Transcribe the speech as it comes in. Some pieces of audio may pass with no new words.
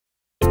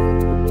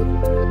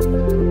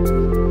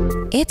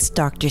It's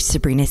Dr.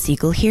 Sabrina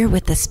Siegel here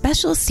with a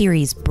special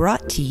series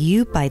brought to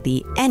you by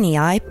the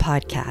NEI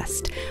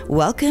Podcast.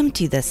 Welcome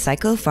to the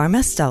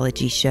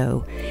PsychopharmaStahlogy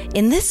Show.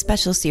 In this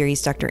special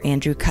series, Dr.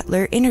 Andrew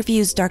Cutler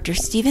interviews Dr.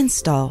 Stephen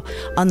Stahl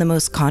on the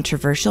most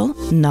controversial,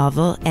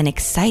 novel, and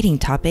exciting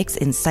topics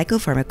in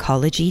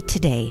psychopharmacology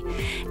today.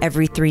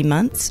 Every 3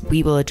 months,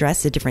 we will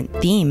address a different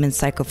theme in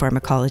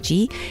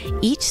psychopharmacology.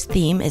 Each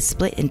theme is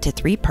split into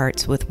 3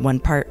 parts with 1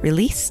 part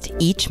released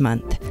each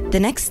month. The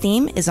next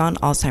theme is on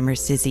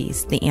Alzheimer's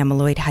disease, the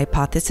amyloid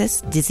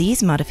hypothesis,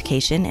 disease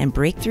modification, and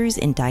breakthroughs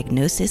in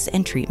diagnosis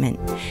and treatment.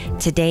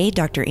 Today,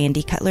 Dr.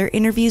 Andy Cutler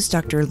interviews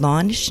Dr.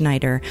 Lon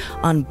Schneider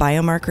on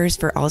biomarkers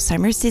for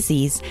Alzheimer's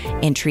disease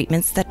and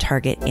treatments that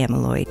target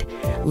amyloid.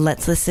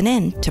 Let's listen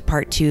in to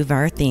part 2 of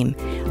our theme,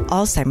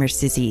 Alzheimer's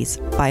disease,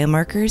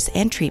 biomarkers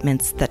and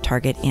treatments that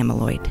target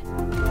amyloid.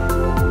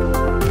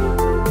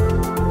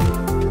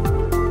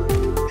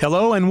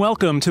 Hello and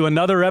welcome to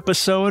another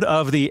episode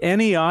of the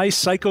NEI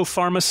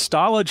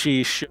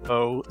Psychopharmacology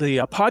Show, the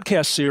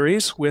podcast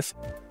series with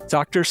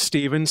Dr.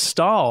 Stephen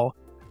Stahl.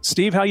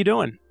 Steve, how you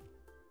doing?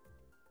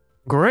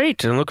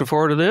 Great, and looking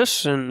forward to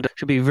this, and it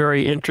should be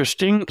very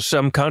interesting.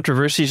 Some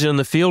controversies in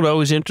the field,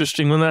 always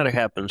interesting when that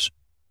happens.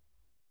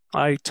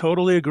 I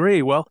totally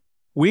agree. Well,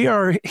 we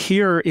are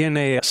here in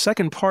a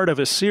second part of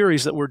a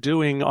series that we're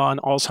doing on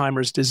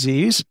Alzheimer's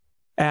disease.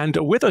 And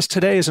with us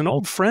today is an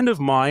old friend of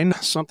mine,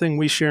 something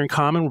we share in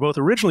common. We're both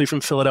originally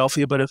from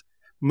Philadelphia, but have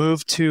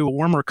moved to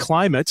warmer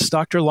climates.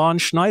 Dr. Lon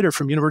Schneider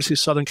from University of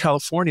Southern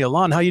California.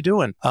 Lon, how you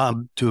doing?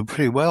 Doing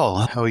pretty well.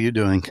 How are you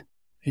doing,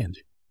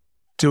 Andy?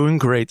 Doing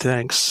great,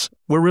 thanks.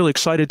 We're really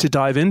excited to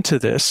dive into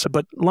this.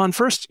 But Lon,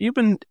 first, you've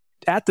been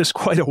at this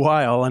quite a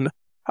while, and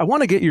I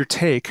want to get your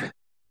take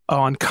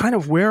on kind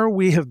of where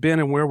we have been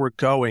and where we're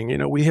going. You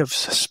know, we have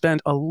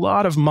spent a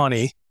lot of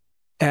money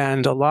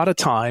and a lot of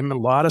time, a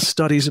lot of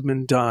studies have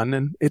been done,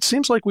 and it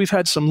seems like we've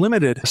had some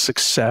limited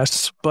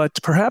success, but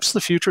perhaps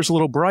the future is a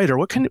little brighter.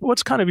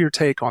 What's kind of your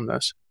take on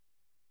this?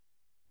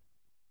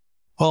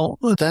 Well,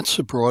 that's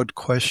a broad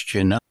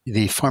question.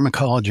 The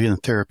pharmacology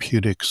and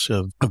therapeutics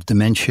of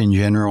dementia in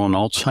general and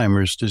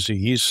Alzheimer's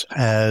disease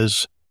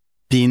has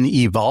been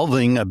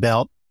evolving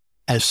about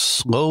as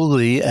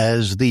slowly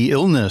as the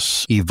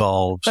illness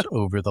evolves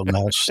over the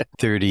last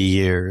 30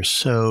 years.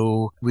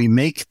 So we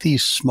make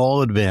these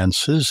small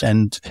advances,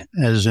 and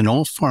as in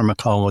all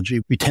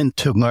pharmacology, we tend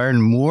to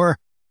learn more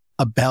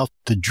about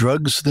the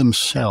drugs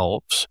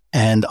themselves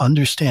and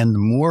understand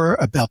more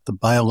about the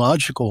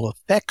biological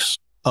effects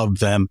of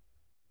them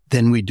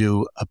than we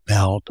do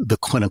about the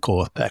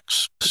clinical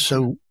effects.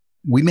 So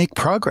we make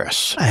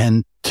progress,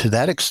 and to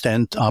that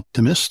extent,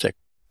 optimistic.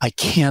 I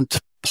can't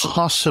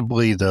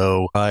possibly,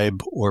 though,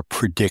 describe or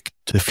predict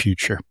the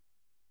future.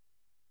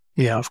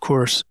 Yeah, of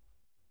course.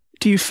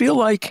 Do you feel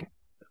like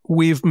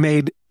we've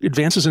made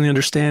advances in the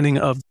understanding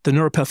of the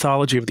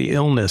neuropathology of the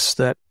illness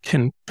that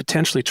can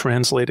potentially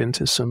translate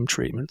into some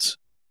treatments?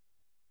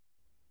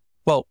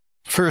 Well,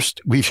 first,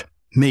 we've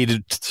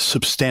made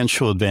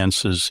substantial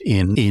advances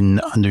in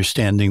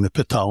understanding the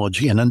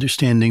pathology and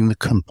understanding the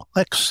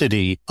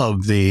complexity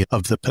of the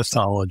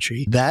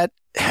pathology. That,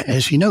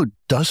 as you know,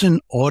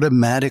 doesn't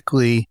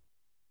automatically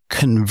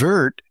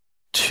convert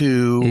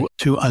to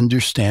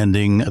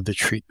understanding of the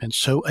treatment.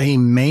 So a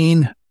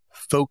main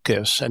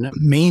focus and a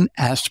main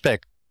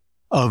aspect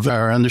of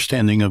our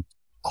understanding of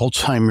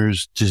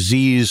Alzheimer's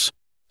disease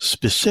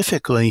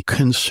specifically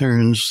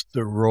concerns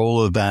the role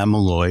of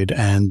amyloid,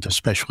 and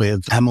especially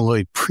of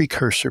amyloid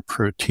precursor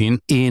protein,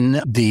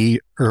 in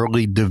the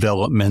early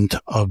development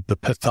of the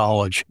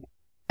pathology.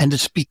 And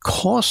it's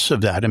because of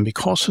that, and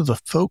because of the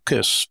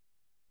focus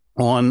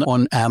on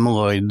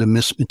amyloid, the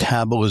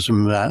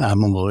mismetabolism of that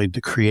amyloid,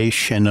 the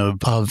creation of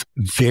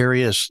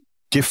various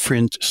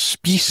different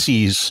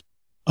species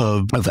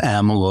of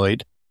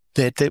amyloid,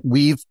 that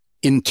we've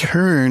in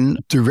turn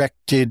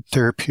directed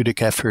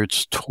therapeutic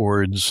efforts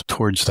towards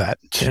that.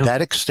 To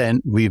that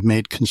extent, we've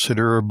made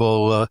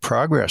considerable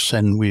progress,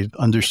 and we've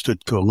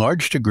understood to a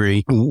large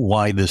degree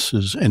why this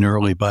is an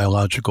early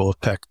biological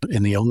effect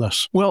in the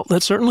illness. Well,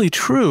 that's certainly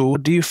true.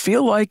 Do you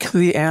feel like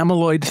the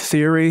amyloid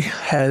theory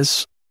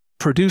has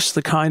produce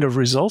the kind of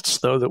results,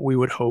 though, that we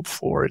would hope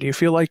for? Do you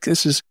feel like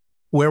this is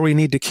where we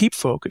need to keep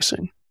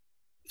focusing?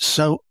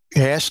 So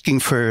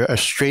asking for a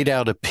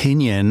straight-out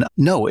opinion,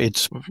 no,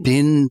 it's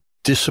been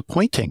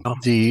disappointing.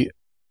 The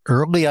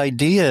early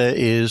idea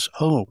is,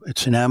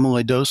 it's an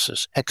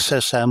amyloidosis,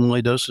 excess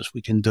amyloidosis.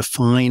 We can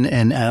define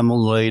an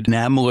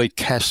amyloid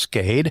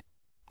cascade,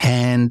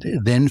 and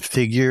then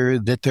figure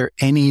that there are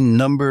any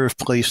number of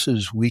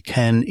places we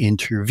can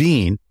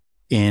intervene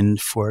in,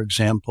 for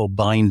example,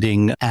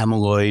 binding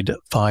amyloid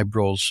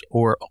fibrils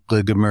or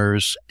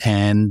oligomers,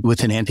 and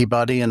with an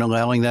antibody, and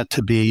allowing that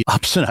to be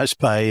opsonized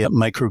by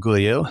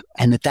microglia,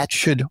 and that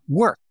should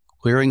work.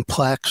 Clearing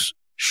plaques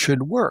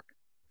should work.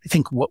 I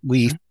think what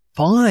we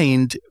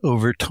find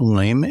over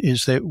time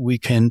is that we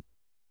can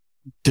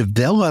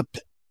develop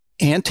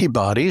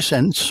antibodies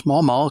and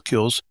small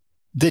molecules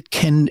that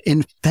can,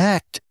 in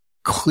fact,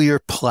 clear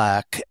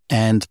plaque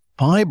and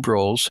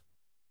fibrils,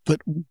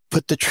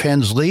 but the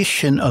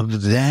translation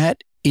of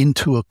that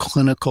into a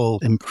clinical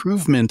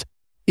improvement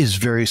is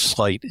very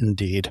slight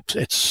indeed.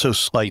 It's so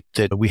slight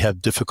that we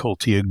have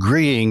difficulty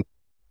agreeing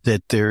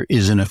that there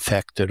is an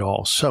effect at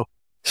all. So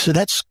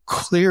that's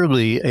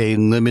clearly a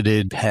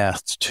limited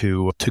path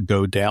to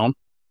go down,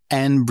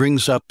 and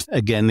brings up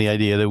again the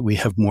idea that we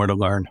have more to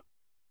learn.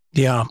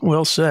 Yeah,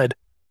 well said.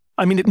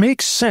 I mean, it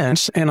makes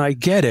sense, and I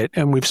get it.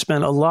 And we've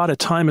spent a lot of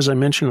time, as I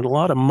mentioned, and a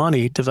lot of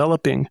money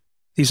developing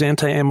these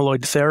anti-amyloid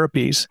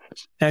therapies.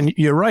 And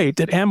you're right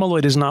that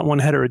amyloid is not one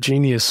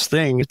heterogeneous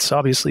thing. It's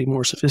obviously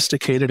more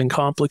sophisticated and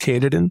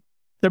complicated. And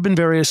there have been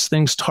various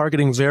things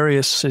targeting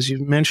various, as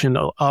you mentioned,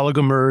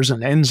 oligomers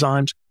and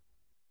enzymes.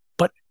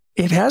 But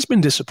it has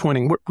been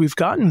disappointing. We've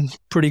gotten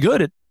pretty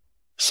good at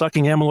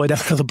sucking amyloid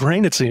out of the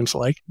brain, it seems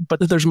like. But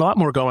there's a lot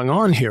more going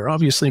on here,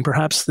 obviously. And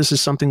perhaps this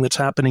is something that's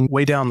happening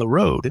way down the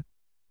road.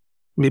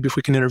 Maybe if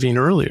we can intervene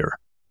earlier.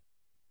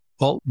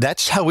 Well,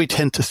 that's how we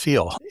tend to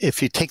feel.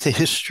 If you take the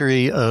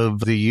history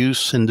of the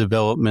use and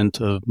development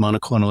of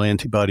monoclonal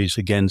antibodies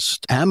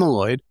against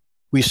amyloid,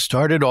 we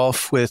started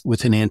off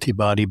with an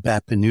antibody,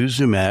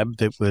 bapineuzumab,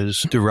 that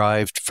was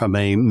derived from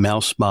a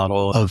mouse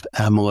model of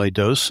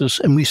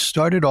amyloidosis. And we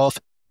started off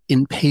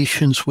in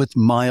patients with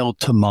mild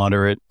to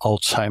moderate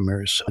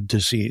Alzheimer's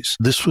disease.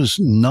 This was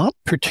not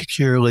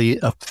particularly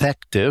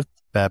effective,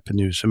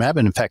 bapineuzumab,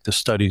 and in fact, the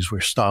studies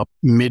were stopped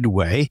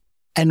midway.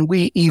 And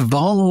we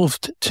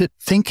evolved to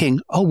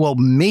thinking, oh, well,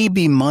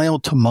 maybe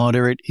mild to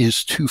moderate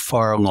is too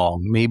far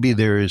along. Maybe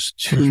there is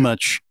too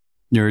much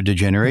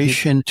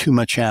neurodegeneration, too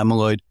much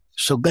amyloid.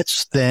 So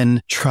let's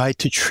then try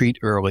to treat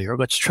earlier.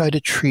 Let's try to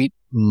treat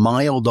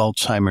mild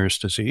Alzheimer's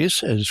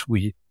disease, as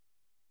we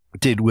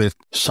did with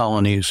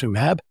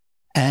solanezumab.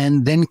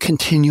 And then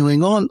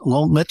continuing on,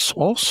 well, let's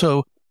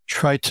also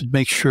try to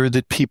make sure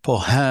that people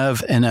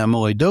have an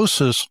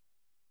amyloidosis.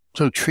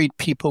 So treat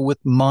people with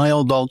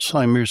mild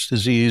Alzheimer's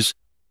disease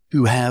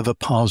who have a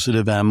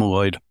positive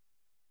amyloid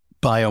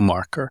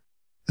biomarker.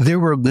 There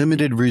were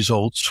limited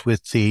results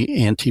with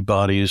the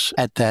antibodies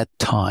at that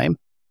time.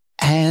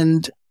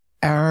 And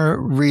our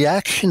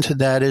reaction to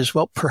that is,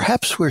 well,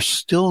 perhaps we're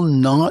still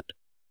not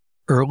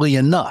early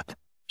enough.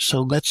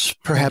 So let's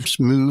perhaps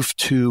move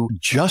to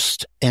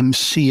just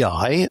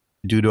MCI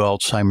due to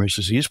Alzheimer's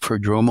disease,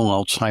 prodromal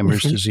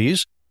Alzheimer's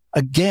disease,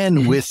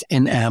 again with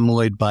an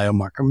amyloid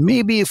biomarker.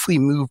 Maybe if we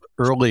move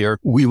earlier,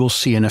 we will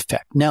see an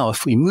effect. Now,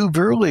 if we move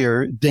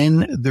earlier,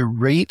 then the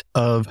rate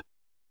of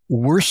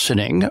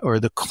worsening or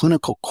the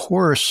clinical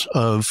course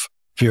of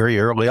very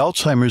early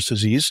Alzheimer's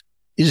disease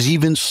is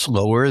even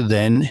slower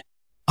than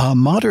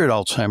moderate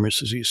Alzheimer's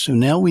disease. So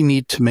now we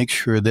need to make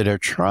sure that our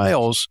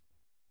trials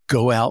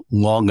go out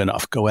long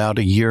enough, go out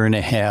a year and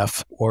a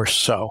half or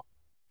so.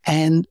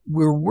 And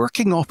we're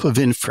working off of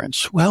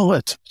inference. Well,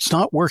 it's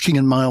not working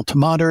in mild to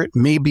moderate.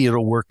 Maybe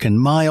it'll work in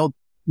mild.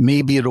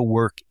 Maybe it'll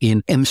work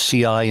in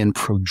MCI and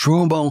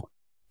prodromal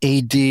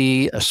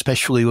AD,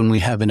 especially when we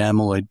have an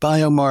amyloid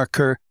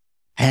biomarker.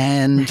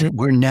 And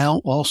we're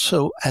now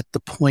also at the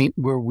point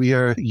where we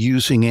are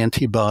using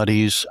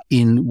antibodies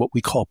in what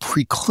we call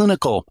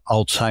preclinical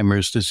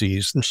Alzheimer's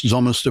disease. This is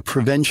almost a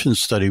prevention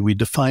study. We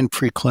define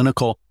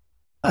preclinical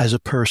as a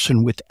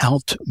person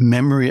without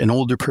memory, an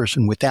older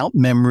person without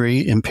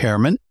memory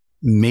impairment,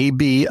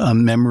 maybe a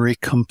memory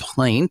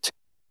complaint,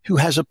 who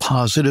has a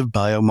positive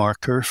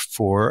biomarker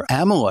for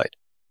amyloid.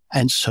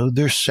 And so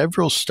there's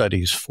several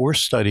studies, 4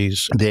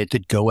 studies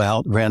that go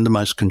out,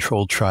 randomized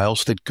controlled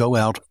trials that go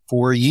out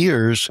 4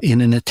 years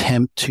in an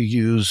attempt to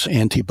use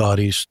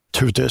antibodies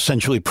to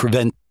essentially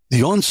prevent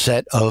the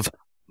onset of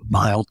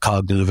mild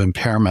cognitive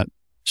impairment.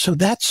 So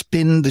that's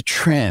been the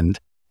trend.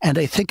 And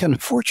I think,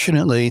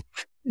 unfortunately,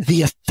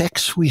 the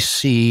effects we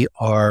see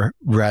are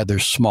rather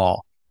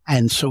small.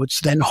 And so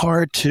it's then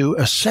hard to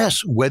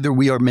assess whether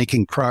we are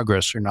making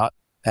progress or not.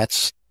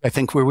 That's, I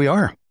think, where we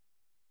are.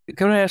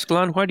 Can I ask,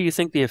 Lon, why do you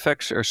think the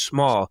effects are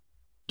small?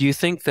 Do you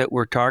think that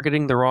we're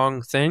targeting the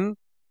wrong thing,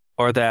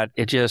 or that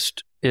it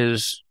just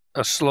is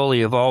a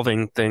slowly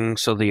evolving thing,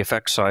 so the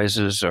effect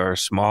sizes are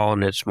small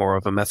and it's more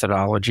of a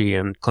methodology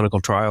and clinical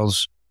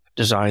trials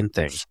design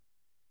thing?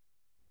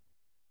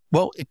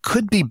 Well, it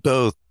could be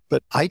both.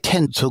 But I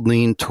tend to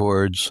lean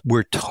towards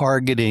we're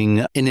targeting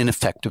an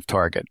ineffective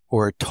target,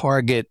 or a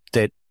target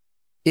that,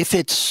 if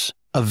it's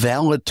a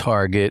valid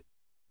target,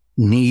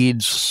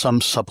 needs some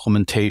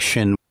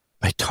supplementation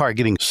by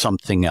targeting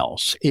something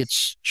else.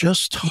 It's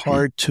just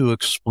hard to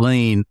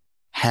explain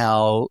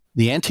how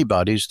the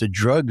antibodies, the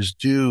drugs,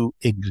 do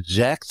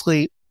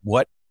exactly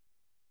what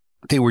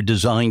they were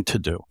designed to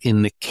do.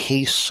 In the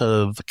case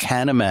of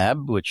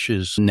lecanemab, which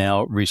is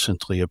now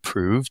recently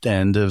approved,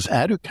 and of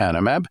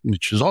aducanumab,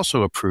 which is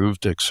also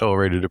approved,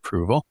 accelerated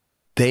approval,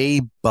 they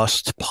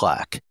bust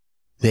plaque.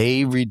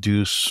 They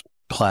reduce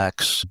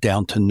plaques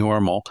down to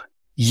normal.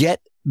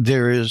 Yet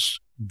there is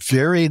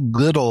very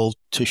little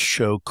to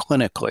show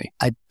clinically.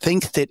 I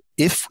think that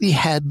if we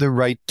had the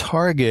right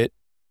target,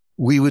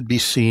 we would be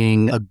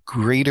seeing a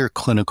greater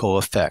clinical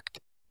effect.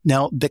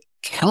 Now, the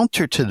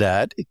counter to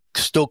that, it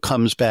still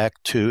comes back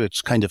to,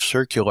 it's kind of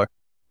circular.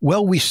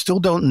 Well, we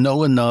still don't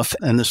know enough,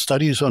 and the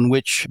studies on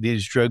which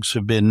these drugs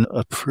have been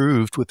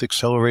approved with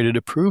accelerated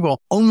approval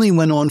only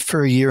went on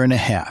for a year and a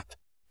half.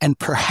 And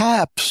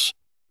perhaps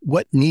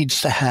what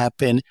needs to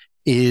happen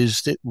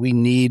is that we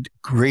need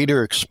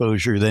greater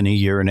exposure than a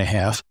year and a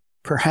half,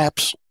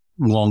 perhaps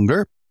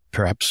longer,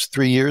 perhaps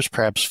 3 years,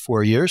 perhaps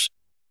 4 years.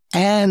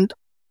 And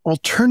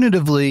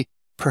alternatively,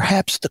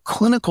 perhaps the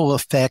clinical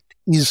effect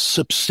is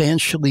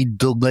substantially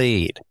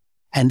delayed.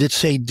 And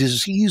it's a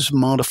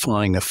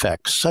disease-modifying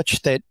effect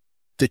such that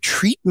the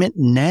treatment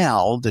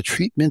now, the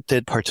treatment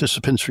that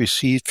participants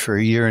received for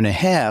a year and a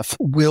half,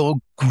 will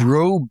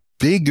grow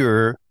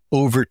bigger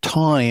over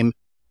time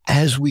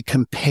as we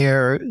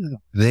compare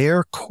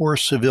their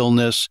course of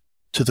illness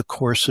to the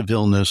course of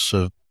illness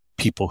of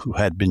people who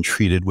had been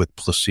treated with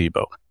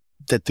placebo,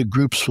 that the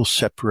groups will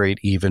separate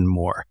even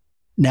more.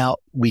 Now,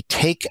 we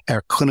take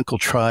our clinical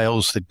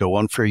trials that go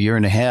on for a year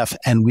and a half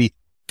and we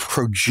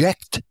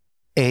project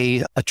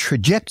a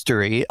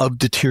trajectory of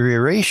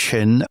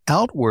deterioration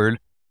outward,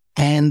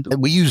 and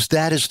we use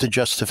that as the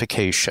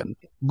justification.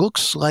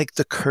 Looks like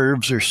the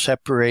curves are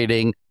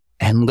separating,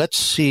 and let's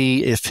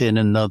see if in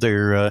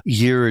another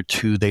year or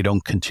two they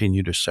don't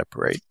continue to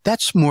separate.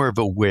 That's more of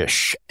a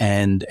wish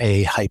and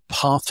a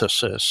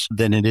hypothesis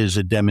than it is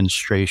a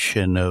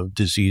demonstration of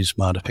disease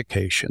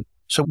modification.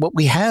 So what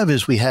we have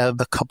is we have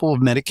a couple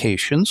of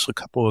medications, a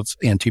couple of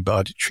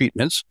antibody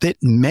treatments that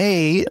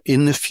may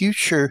in the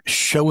future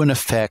show an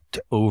effect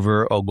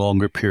over a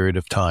longer period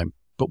of time,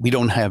 but we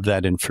don't have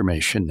that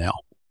information now.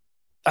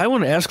 I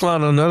want to ask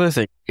Lon another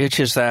thing, which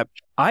is that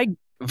I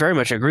very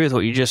much agree with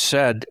what you just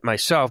said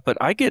myself, but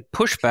I get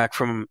pushback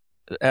from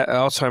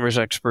Alzheimer's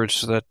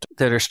experts that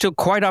are still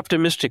quite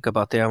optimistic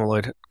about the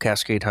amyloid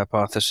cascade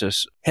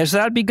hypothesis. Has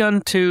that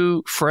begun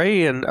to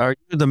fray, and are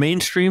you the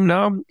mainstream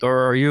now,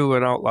 or are you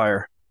an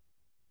outlier?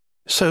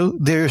 So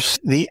there's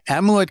the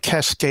amyloid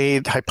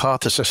cascade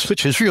hypothesis,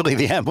 which is really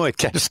the amyloid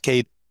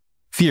cascade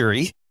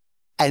theory.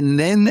 And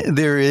then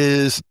there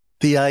is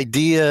the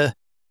idea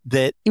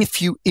that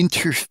if you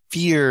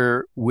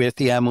interfere with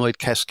the amyloid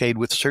cascade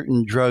with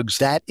certain drugs,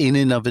 that in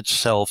and of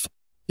itself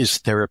is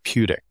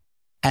therapeutic.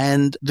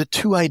 And the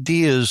two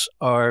ideas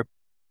are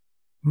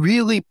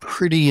really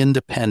pretty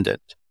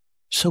independent.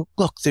 So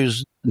look,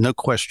 there's no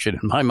question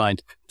in my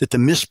mind that the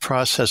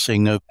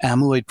misprocessing of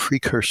amyloid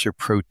precursor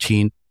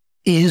protein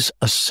is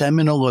a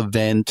seminal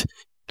event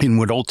in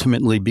what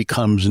ultimately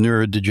becomes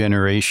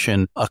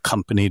neurodegeneration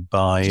accompanied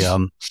by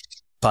an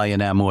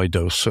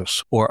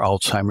amyloidosis or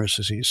Alzheimer's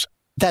disease.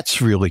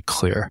 That's really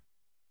clear.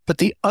 But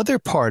the other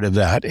part of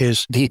that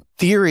is the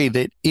theory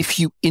that if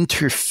you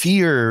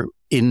interfere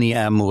in the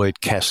amyloid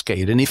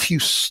cascade, and if you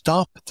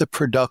stop the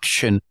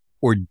production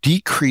or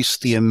decrease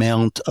the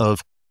amount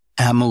of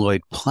amyloid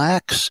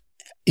plaques,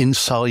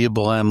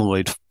 insoluble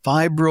amyloid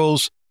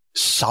fibrils,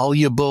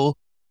 soluble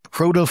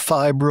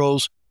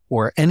protofibrils,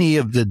 or any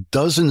of the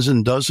dozens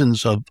and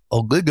dozens of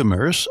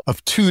oligomers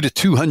of 2 to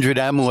 200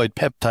 amyloid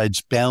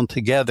peptides bound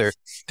together,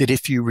 that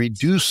if you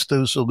reduce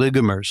those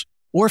oligomers,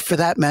 or for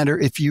that matter,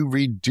 if you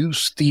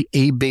reduce the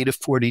A-beta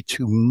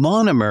 42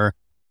 monomer,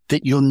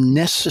 that you'll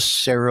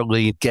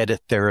necessarily get a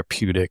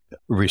therapeutic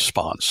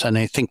response. And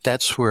I think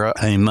that's where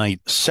I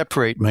might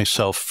separate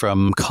myself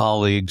from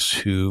colleagues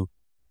who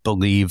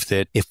believe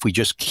that if we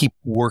just keep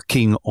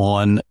working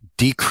on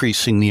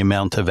decreasing the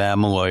amount of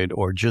amyloid,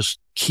 or just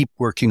keep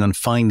working on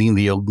finding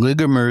the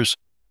oligomers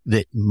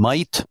that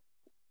might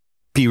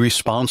be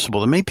responsible,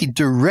 that may be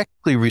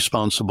directly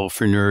responsible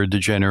for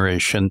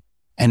neurodegeneration,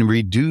 and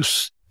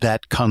reduce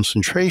that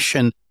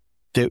concentration,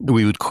 that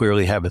we would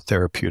clearly have a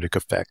therapeutic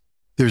effect.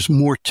 There's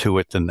more to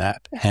it than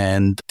that.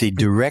 And the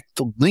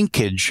direct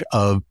linkage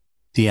of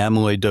the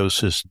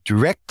amyloidosis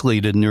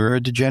directly to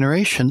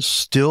neurodegeneration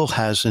still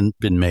hasn't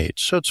been made.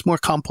 So it's more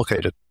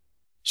complicated.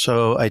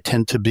 So I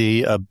tend to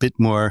be a bit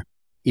more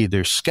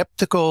either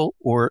skeptical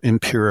or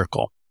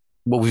empirical.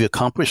 What we've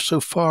accomplished so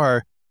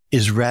far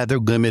is rather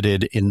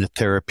limited in the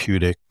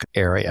therapeutic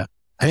area.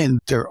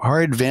 And there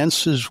are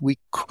advances we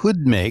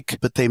could make,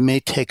 but they may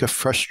take a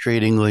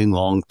frustratingly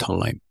long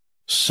time,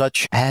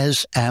 such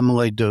as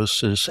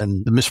amyloidosis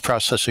and the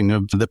misprocessing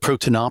of the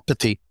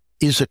proteinopathy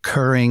is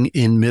occurring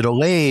in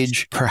middle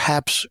age.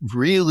 Perhaps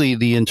really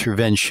the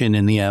intervention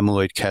in the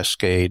amyloid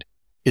cascade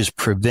is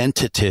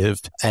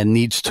preventative and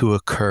needs to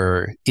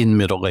occur in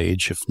middle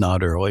age, if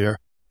not earlier.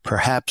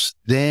 Perhaps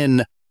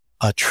then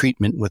a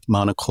treatment with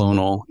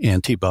monoclonal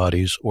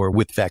antibodies or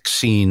with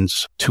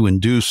vaccines to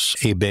induce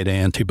A-beta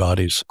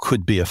antibodies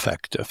could be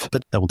effective,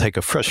 but that will take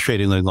a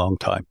frustratingly long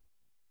time.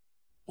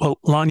 Well,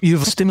 Lon,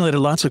 you've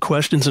stimulated lots of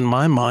questions in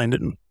my mind.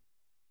 And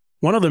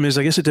one of them is,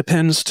 I guess it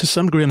depends to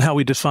some degree on how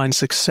we define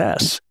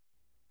success.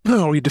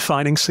 Are we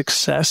defining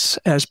success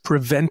as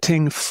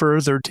preventing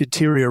further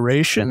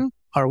deterioration?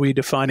 Are we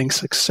defining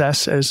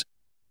success as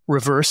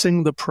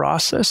reversing the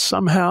process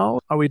somehow?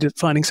 Are we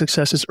defining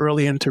success as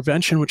early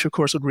intervention, which of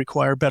course would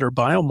require better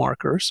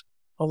biomarkers,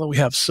 although we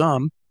have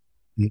some?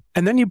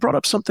 And then you brought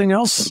up something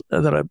else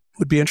that I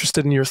would be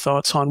interested in your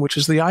thoughts on, which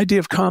is the idea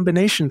of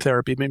combination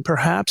therapy. I mean,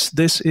 perhaps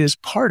this is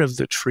part of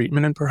the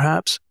treatment, and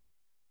perhaps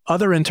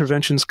other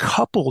interventions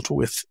coupled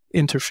with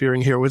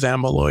interfering here with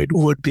amyloid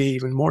would be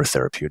even more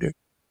therapeutic.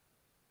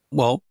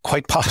 Well,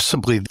 quite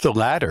possibly the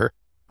latter,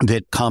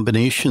 that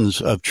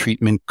combinations of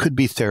treatment could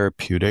be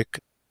therapeutic.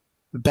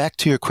 Back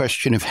to your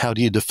question of how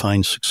do you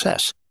define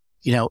success?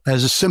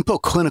 As a simple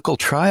clinical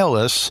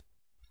trialist,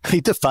 they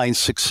define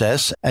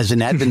success as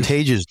an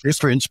advantageous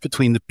difference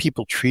between the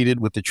people treated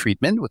with the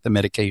treatment, with the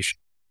medication,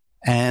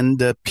 and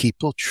the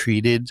people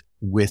treated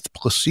with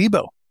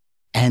placebo.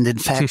 And in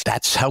fact,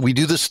 that's how we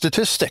do the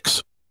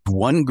statistics.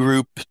 One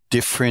group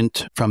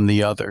different from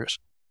the others.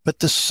 But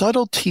the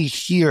subtlety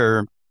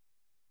here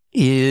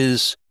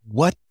is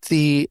what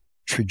the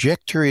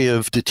trajectory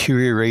of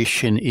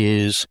deterioration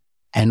is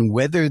and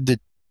whether the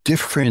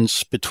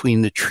difference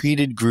between the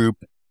treated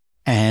group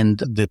and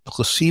the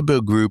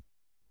placebo group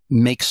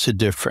makes a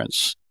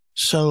difference.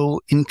 So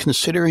in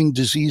considering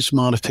disease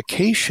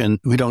modification,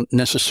 we don't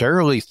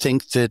necessarily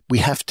think that we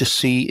have to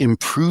see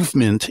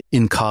improvement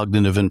in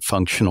cognitive and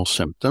functional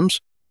symptoms.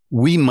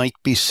 We might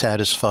be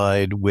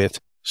satisfied with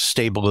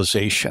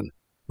stabilization.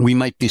 We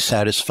might be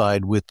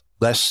satisfied with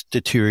less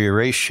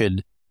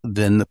deterioration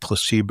than the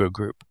placebo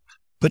group.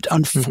 But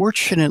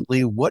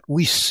unfortunately, what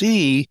we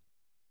see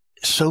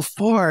so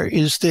far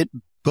is that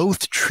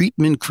both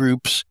treatment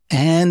groups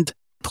and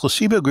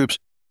placebo groups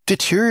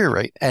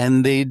deteriorate,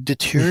 and they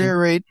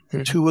deteriorate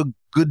to a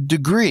good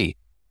degree.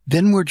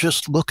 Then we're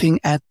just looking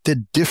at the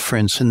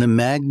difference and the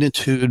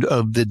magnitude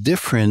of the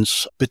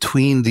difference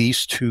between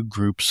these two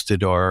groups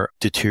that are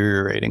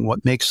deteriorating.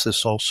 What makes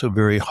this also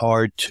very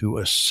hard to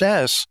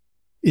assess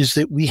is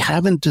that we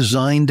haven't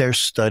designed our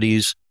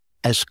studies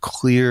as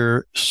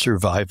clear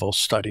survival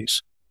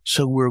studies.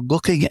 So we're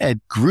looking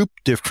at group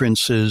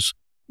differences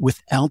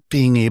without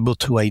being able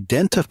to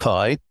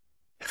identify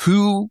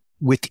who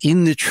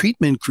within the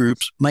treatment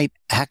groups might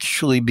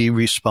actually be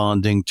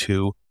responding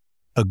to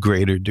a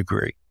greater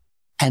degree.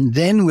 And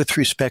then with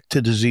respect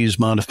to disease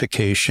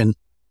modification,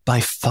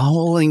 by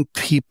following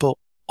people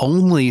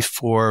only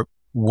for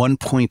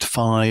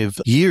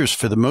 1.5 years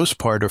for the most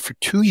part, or for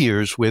 2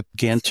 years with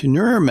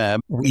gantenerumab,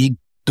 we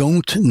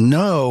don't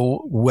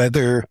know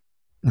whether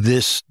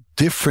this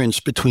difference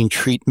between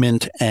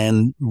treatment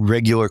and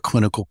regular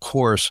clinical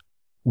course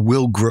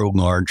will grow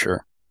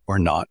larger or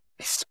not.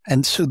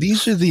 And so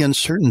these are the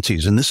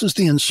uncertainties, and this is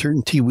the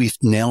uncertainty we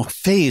now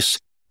face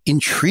in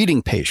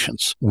treating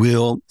patients.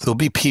 There'll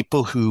be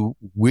people who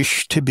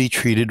wish to be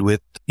treated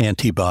with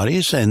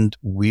antibodies, and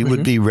we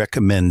would be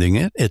recommending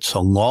it. It's a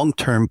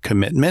long-term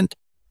commitment,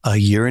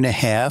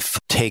 1.5 years,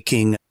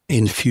 taking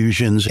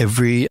infusions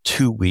every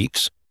 2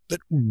 weeks.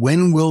 But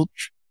when will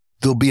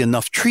there'll be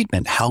enough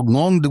treatment? How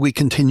long do we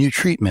continue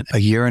treatment?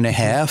 1.5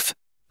 years?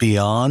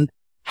 Beyond?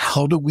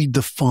 How do we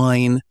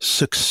define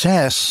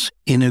success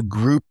in a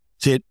group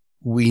that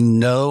we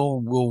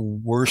know will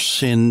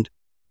worsen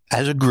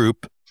as a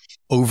group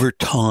over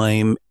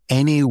time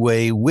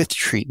anyway with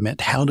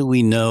treatment? How do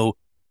we know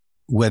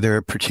whether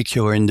a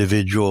particular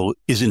individual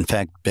is in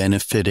fact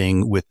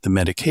benefiting with the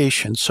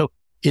medication? So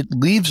it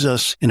leaves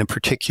us in a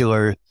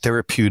particular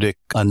therapeutic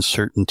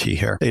uncertainty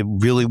here. It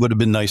really would have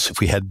been nice if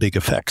we had big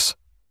effects.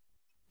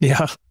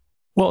 Yeah.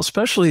 Well,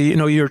 especially,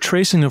 your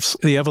tracing of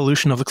the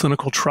evolution of the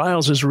clinical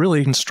trials is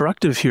really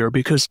instructive here,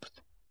 because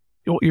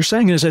what you're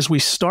saying is as we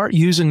start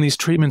using these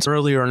treatments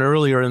earlier and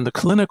earlier in the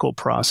clinical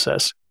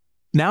process,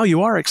 now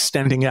you are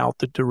extending out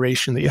the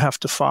duration that you have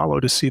to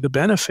follow to see the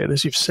benefit.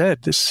 As you've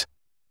said, this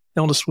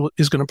illness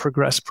is going to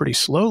progress pretty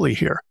slowly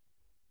here.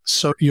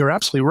 So you're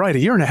absolutely right.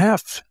 1.5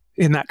 years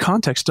in that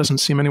context doesn't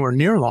seem anywhere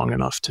near long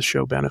enough to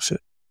show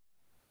benefit.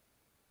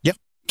 Yep.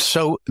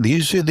 So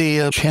these are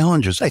the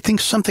challenges. I think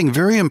something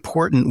very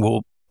important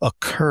will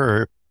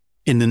occur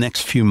in the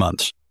next few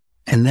months,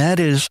 and that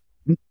is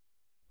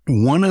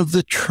one of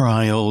the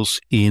trials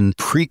in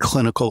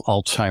preclinical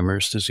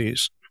Alzheimer's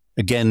disease.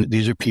 Again,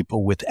 these are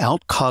people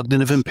without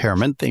cognitive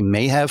impairment. They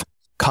may have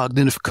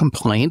cognitive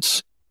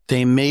complaints.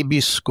 They may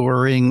be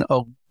scoring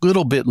a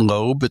little bit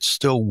low, but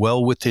still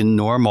well within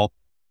normal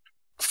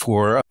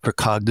for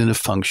cognitive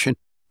function.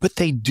 But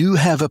they do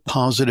have a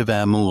positive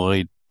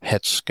amyloid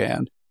PET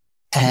scan.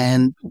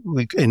 And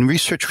in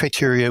research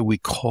criteria, we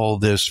call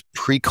this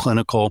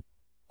preclinical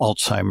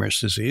Alzheimer's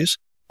disease.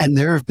 And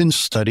there have been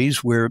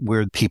studies where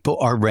people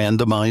are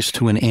randomized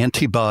to an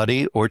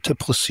antibody or to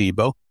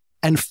placebo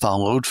and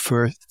followed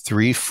for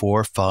 3,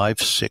 4, 5,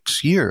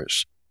 6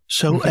 years.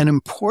 So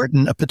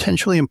a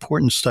potentially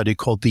important study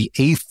called the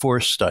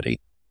A4 study,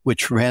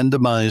 which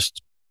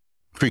randomized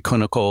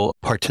preclinical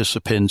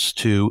participants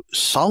to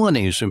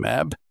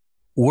solanezumab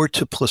or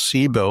to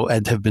placebo,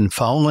 and have been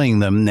following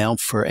them now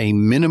for a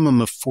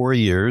minimum of 4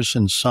 years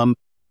and some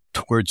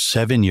towards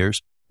 7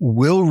 years,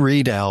 will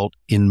read out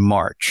in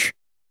March.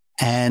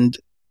 And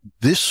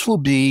this will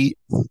be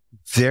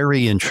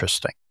very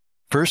interesting.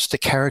 First, the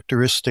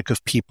characteristic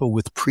of people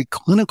with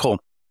preclinical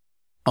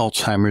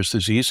Alzheimer's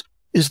disease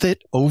is that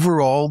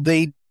overall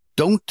they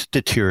don't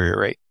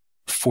deteriorate.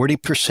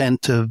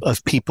 40%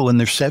 of people in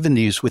their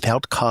 70s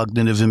without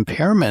cognitive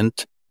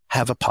impairment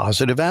have a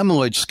positive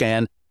amyloid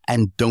scan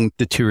and don't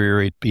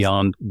deteriorate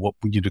beyond what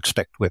you'd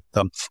expect with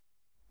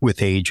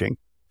with aging.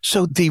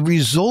 So the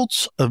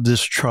results of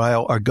this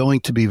trial are going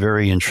to be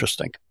very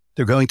interesting.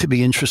 They're going to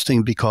be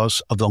interesting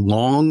because of the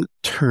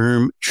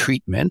long-term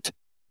treatment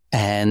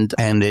and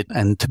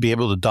to be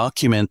able to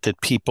document that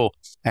people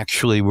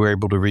actually were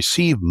able to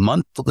receive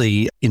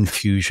monthly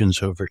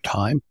infusions over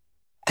time.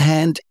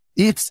 And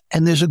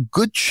there's a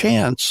good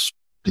chance,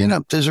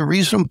 there's a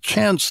reasonable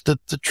chance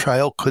that the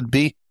trial could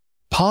be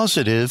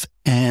positive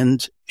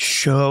and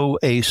show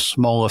a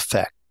small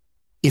effect.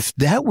 If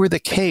that were the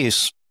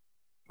case,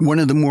 one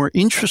of the more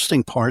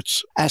interesting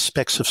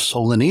aspects of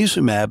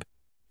solanezumab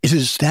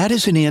is that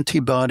is an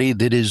antibody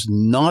that is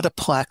not a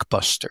plaque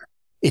buster.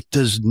 It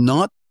does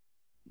not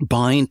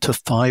bind to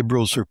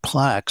fibrils or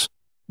plaques.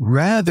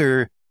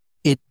 Rather,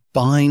 it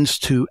binds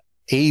to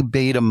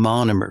A-beta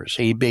monomers,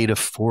 A-beta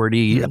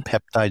 40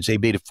 peptides,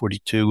 A-beta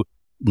 42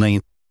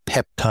 length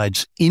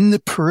peptides in the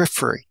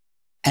periphery.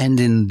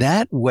 And in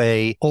that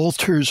way,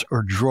 alters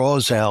or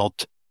draws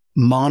out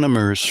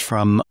monomers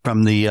from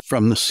the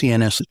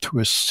CNS to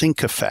a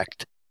sync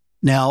effect.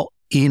 Now,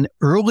 in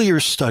earlier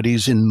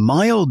studies in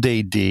mild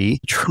AD,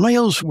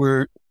 trials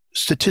were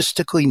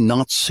statistically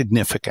not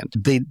significant.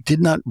 They did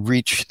not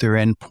reach their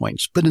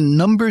endpoints, but in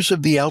numbers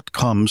of the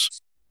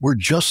outcomes were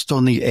just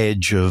on the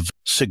edge of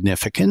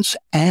significance,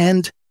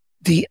 and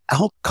the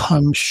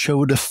outcomes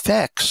showed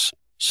effects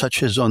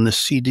such as on the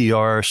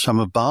CDR sum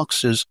of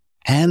boxes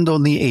and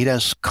on the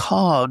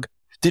ADAS-Cog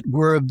that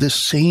were of the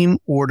same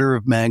order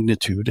of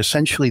magnitude,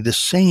 essentially the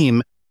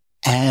same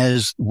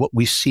as what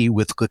we see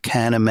with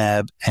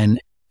lecanemab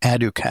and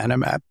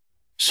aducanumab.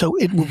 So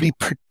it will be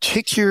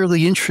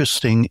particularly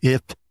interesting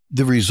if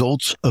the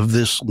results of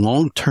this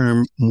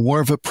long-term,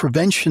 more of a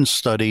prevention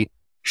study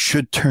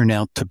should turn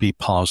out to be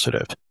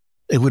positive.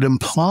 It would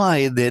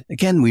imply that,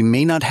 again, we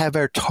may not have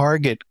our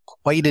target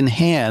quite in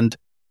hand,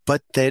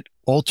 but that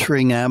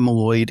altering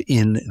amyloid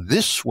in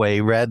this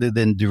way, rather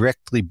than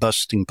directly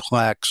busting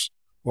plaques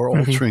or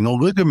altering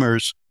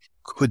oligomers,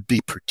 could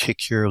be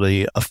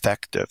particularly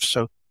effective.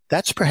 So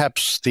that's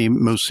perhaps the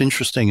most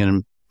interesting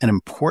and an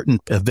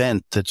important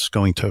event that's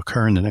going to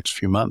occur in the next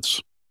few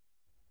months.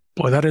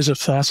 Boy, that is a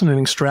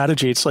fascinating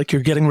strategy. It's like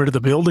you're getting rid of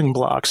the building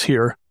blocks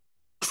here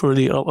for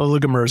the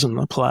oligomers and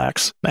the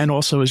plaques. And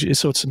also,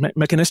 so it's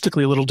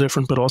mechanistically a little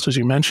different, but also, as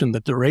you mentioned, the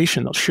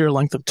duration, the sheer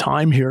length of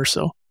time here.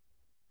 So,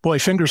 boy,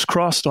 fingers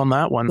crossed on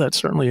that one. That's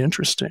certainly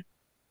interesting.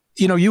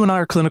 You and I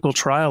are clinical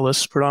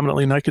trialists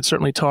predominantly, and I could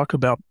certainly talk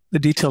about the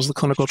details of the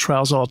clinical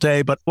trials all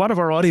day, but a lot of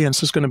our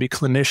audience is going to be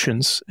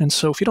clinicians. And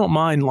so if you don't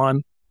mind,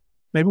 Lon,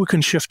 maybe we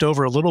can shift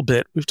over a little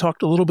bit. We've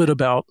talked a little bit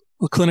about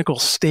the clinical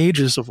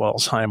stages of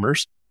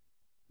Alzheimer's,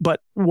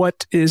 but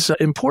what is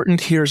important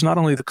here is not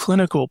only the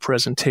clinical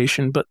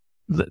presentation, but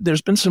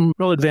there's been some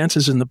real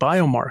advances in the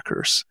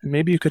biomarkers. And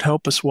maybe you could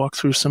help us walk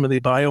through some of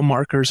the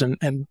biomarkers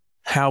and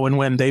how and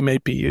when they may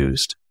be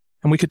used.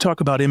 And we could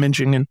talk about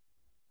imaging and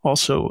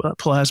also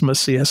plasma,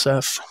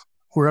 CSF,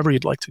 wherever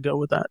you'd like to go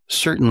with that.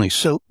 Certainly.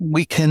 So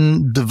we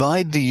can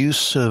divide the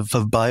use of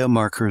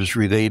biomarkers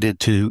related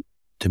to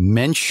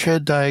dementia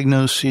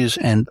diagnoses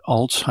and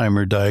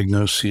Alzheimer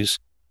diagnoses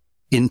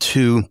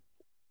into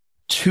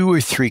 2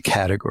 or 3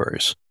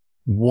 categories.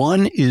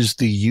 One is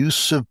the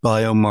use of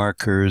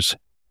biomarkers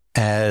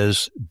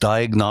as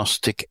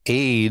diagnostic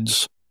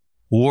aids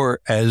or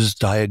as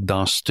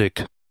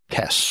diagnostic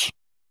tests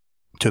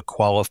to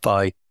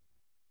qualify,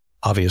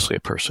 obviously,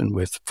 a person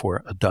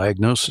for a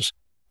diagnosis.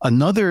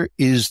 Another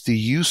is the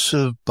use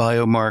of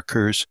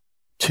biomarkers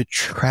to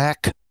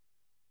track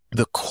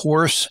the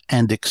course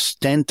and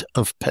extent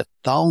of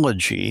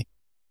pathology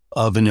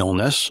of an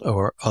illness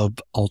or of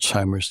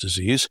Alzheimer's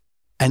disease.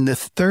 And the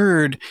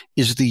third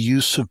is the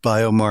use of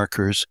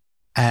biomarkers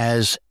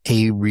as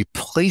a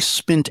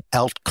replacement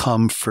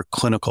outcome for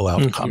clinical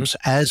outcomes,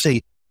 as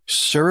a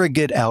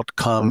surrogate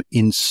outcome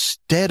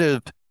instead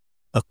of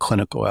a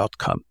clinical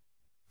outcome.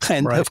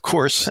 And of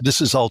course,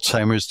 this is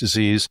Alzheimer's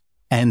disease,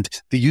 and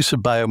the use of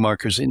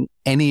biomarkers in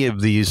any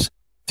of these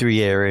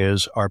 3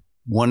 areas are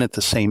one at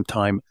the same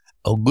time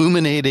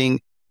illuminating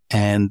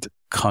and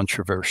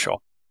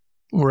controversial.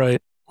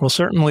 Right. Well,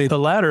 certainly the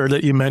latter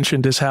that you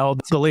mentioned is how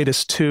the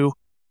latest 2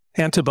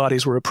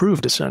 antibodies were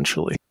approved,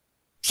 essentially.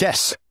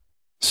 Yes.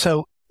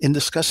 So in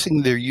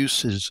discussing their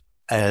uses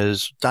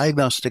as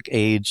diagnostic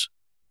aids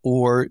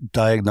or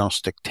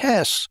diagnostic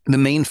tests, the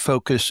main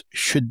focus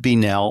should be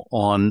now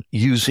on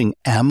using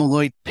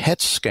amyloid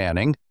PET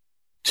scanning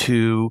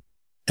to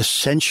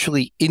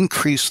essentially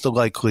increase the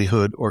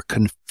likelihood or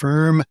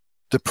confirm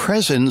the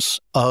presence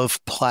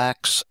of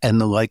plaques and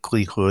the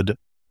likelihood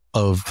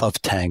of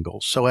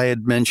tangles. So I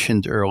had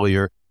mentioned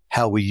earlier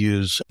how we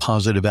use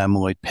positive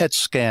amyloid PET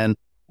scan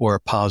or a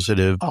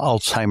positive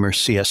Alzheimer's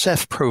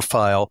CSF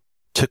profile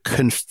to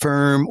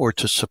confirm or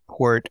to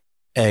support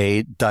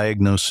a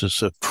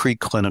diagnosis of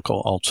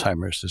preclinical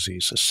Alzheimer's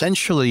disease.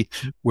 Essentially,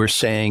 we're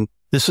saying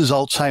this is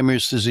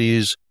Alzheimer's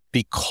disease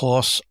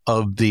because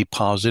of the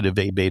positive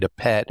A-beta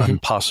PET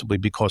and possibly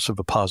because of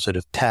a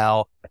positive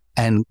tau,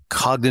 and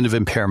cognitive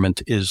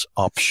impairment is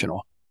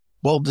optional.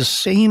 Well, the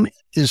same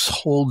is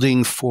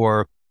holding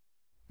for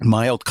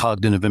mild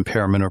cognitive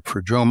impairment or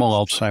prodromal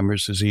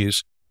Alzheimer's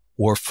disease,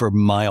 or for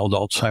mild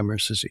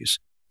Alzheimer's disease.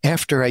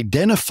 After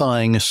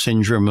identifying a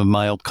syndrome of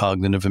mild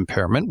cognitive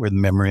impairment, where the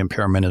memory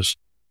impairment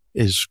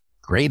is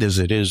great as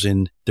it is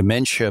in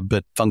dementia,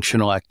 but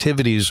functional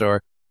activities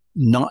are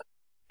not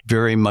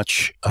very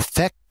much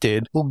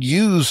affected, we'll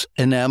use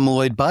an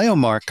amyloid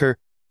biomarker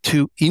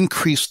to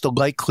increase the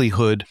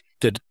likelihood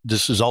that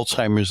this is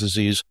Alzheimer's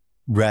disease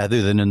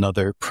rather than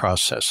another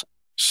process.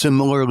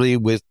 Similarly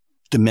with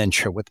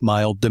dementia, with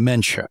mild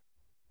dementia,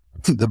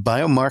 the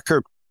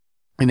biomarker,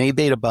 an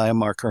A-beta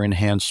biomarker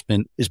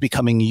enhancement is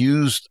becoming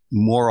used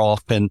more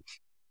often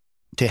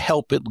to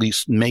help at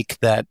least make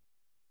that,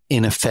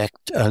 in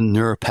effect, a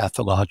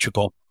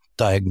neuropathological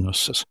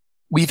diagnosis.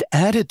 We've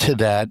added to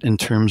that in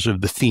terms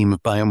of the theme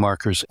of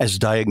biomarkers as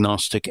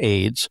diagnostic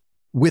aids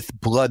with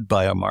blood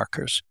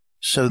biomarkers,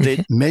 so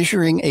that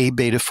measuring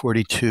A-beta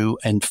 42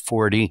 and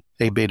 40,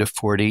 A-beta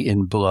 40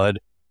 in blood,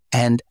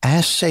 and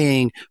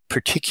assaying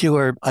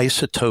particular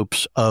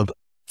isotopes of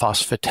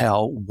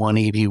phosphatal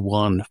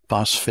 181,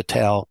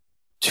 phosphatal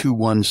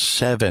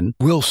 217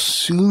 will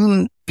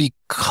soon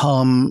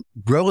become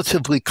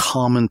relatively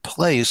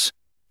commonplace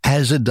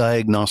as a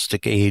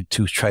diagnostic aid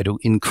to try to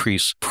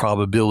increase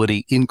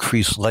probability,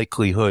 increase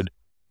likelihood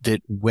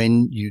that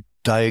when you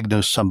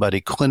diagnose somebody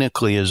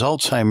clinically as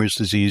Alzheimer's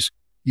disease,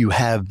 you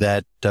have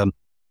that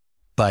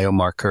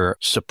biomarker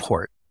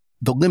support.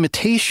 The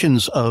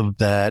limitations of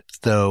that,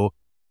 though,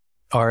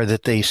 are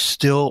that they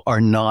still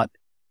are not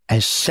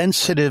as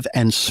sensitive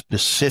and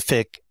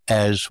specific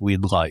as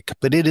we'd like,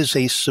 but it is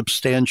a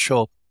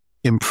substantial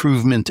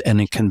improvement and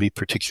it can be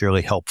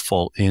particularly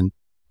helpful in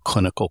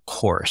clinical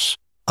course.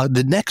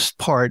 The next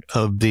part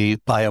of the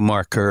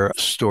biomarker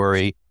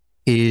story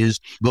is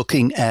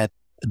looking at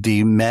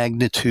the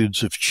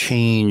magnitudes of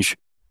change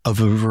of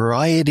a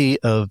variety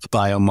of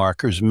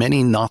biomarkers,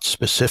 many not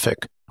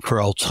specific for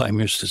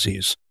Alzheimer's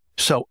disease.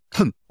 So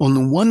on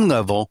the one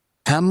level,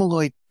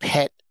 amyloid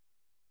PET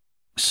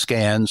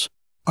scans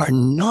are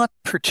not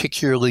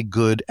particularly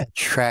good at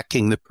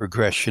tracking the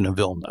progression of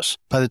illness.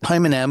 By the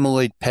time an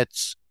amyloid PET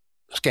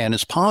scan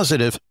is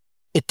positive,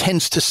 it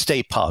tends to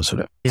stay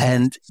positive,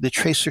 and the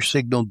tracer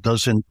signal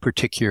doesn't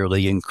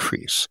particularly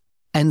increase.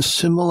 And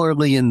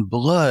similarly in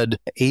blood,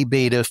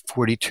 A-beta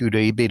 42 to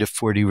A-beta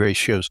 40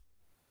 ratios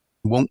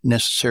won't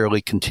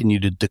necessarily continue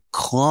to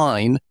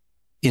decline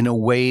in a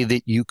way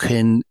that you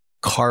can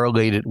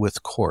correlate it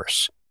with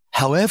course.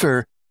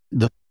 However,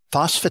 the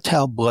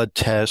phosphatal blood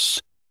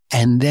tests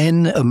and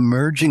then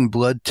emerging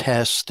blood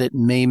tests that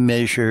may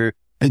measure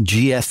a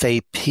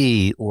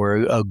GFAP or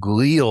a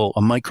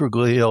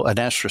microglial, an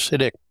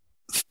astrocytic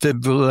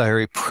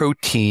fibrillary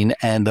protein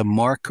and a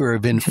marker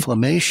of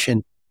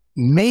inflammation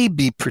may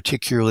be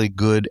particularly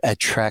good at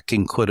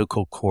tracking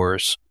clinical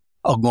course,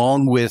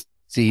 along with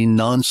the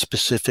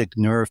nonspecific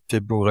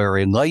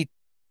neurofibrillary light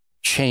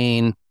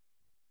chain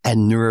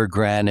and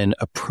neurogranin,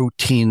 a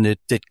protein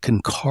that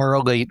can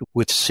correlate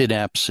with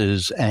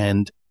synapses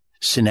and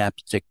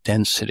synaptic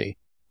density.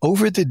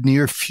 Over the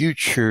near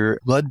future,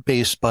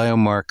 blood-based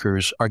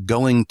biomarkers are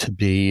going to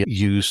be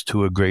used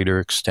to a greater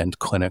extent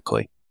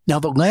clinically. Now,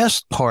 the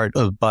last part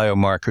of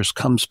biomarkers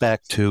comes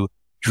back to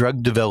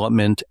drug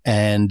development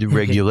and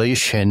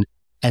regulation,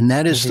 and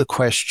that is the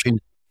question,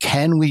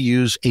 can we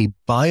use a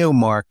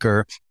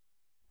biomarker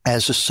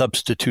as a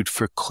substitute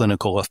for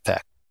clinical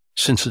effect?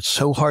 Since it's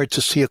so hard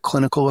to see a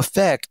clinical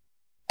effect,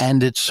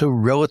 and it's so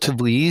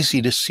relatively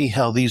easy to see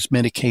how these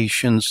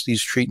medications,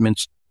 these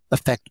treatments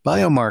affect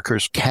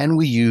biomarkers, can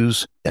we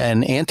use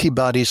an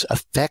antibody's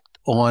effect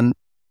on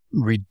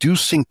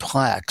reducing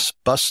plaques,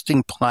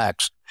 busting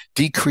plaques,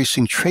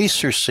 decreasing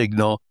tracer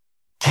signal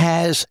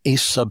as a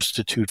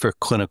substitute for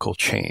clinical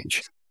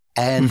change?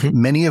 And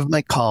many of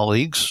my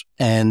colleagues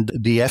and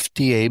the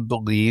FDA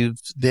believe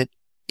that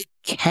it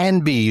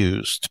can be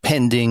used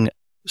pending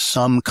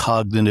some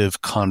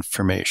cognitive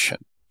confirmation.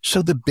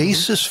 So the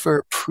basis for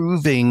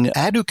approving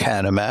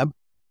aducanumab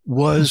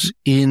was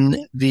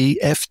in the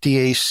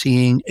FDA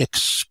seeing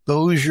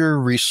exposure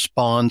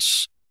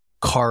response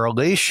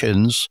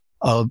correlations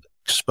of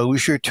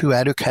exposure to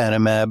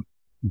aducanumab,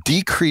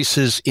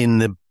 decreases in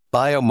the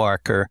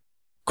biomarker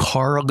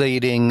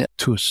correlating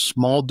to a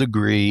small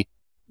degree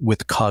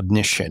with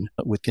cognition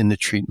within the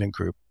treatment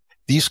group.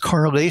 These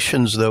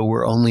correlations, though,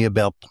 were only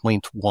about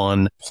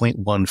 0.1,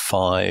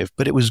 0.15,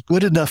 but it was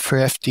good enough for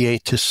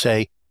FDA to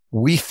say,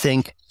 we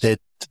think that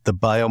the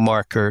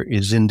biomarker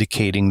is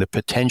indicating the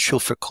potential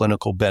for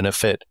clinical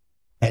benefit,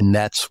 and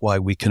that's why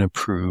we can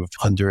approve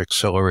under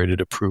accelerated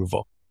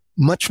approval.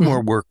 Much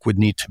more work would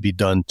need to be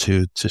done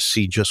to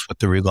see just what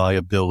the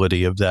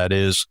reliability of that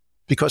is,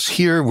 because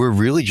here we're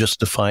really just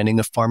defining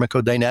a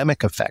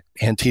pharmacodynamic effect.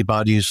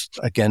 Antibodies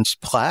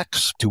against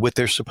plaques do what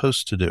they're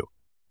supposed to do.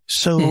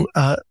 So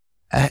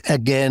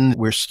again,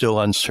 we're still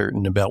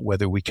uncertain about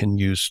whether we can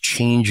use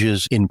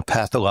changes in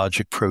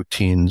pathologic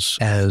proteins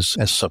as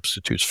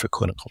substitutes for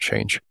clinical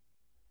change.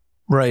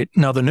 Right.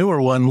 Now, the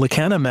newer one,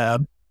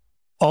 lecanemab,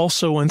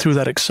 also went through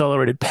that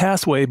accelerated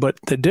pathway, but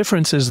the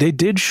difference is they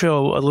did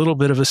show a little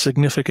bit of a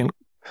significant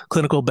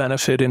clinical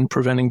benefit in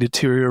preventing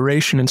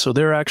deterioration. And so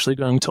they're actually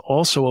going to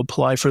also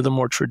apply for the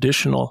more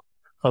traditional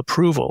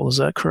approval. Is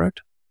that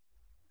correct?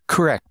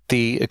 Correct.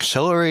 The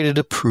accelerated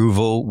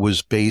approval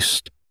was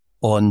based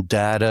on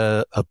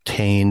data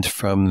obtained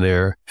from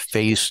their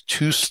phase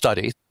 2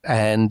 study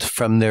and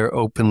from their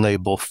open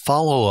label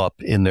follow-up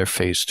in their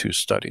phase 2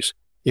 studies.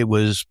 It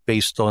was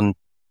based on,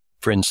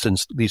 for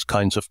instance, these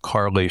kinds of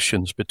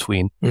correlations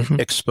between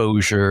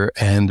exposure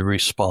and the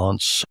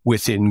response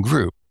within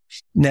group.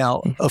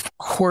 Now, of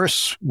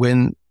course,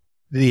 when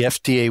the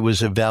FDA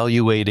was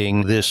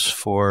evaluating this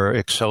for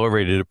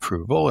accelerated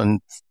approval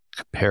and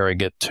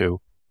comparing it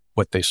to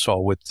what they saw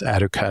with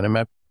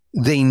aducanumab,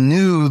 they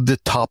knew the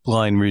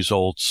top-line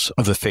results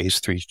of the phase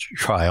 3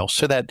 trial,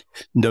 so that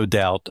no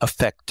doubt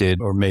affected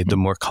or made them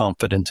more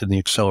confident in the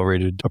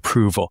accelerated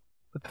approval.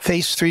 But the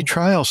phase 3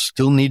 trial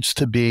still needs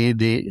to be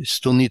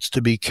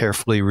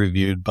carefully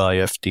reviewed by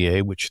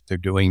FDA, which they're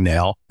doing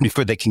now,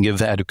 before they can give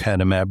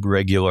aducanumab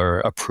regular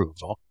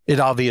approval.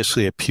 It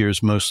obviously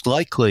appears most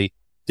likely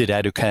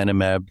that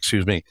lecanemab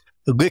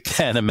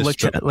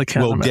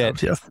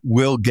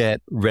will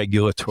get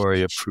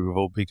regulatory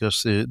approval,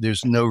 because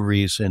there's no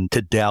reason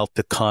to doubt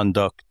the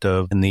conduct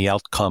of and the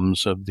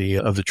outcomes of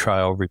the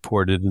trial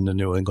reported in the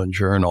New England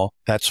Journal.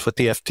 That's what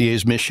the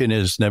FDA's mission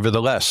is.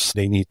 Nevertheless,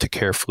 they need to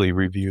carefully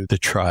review the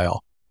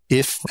trial.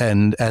 If,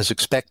 and as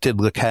expected,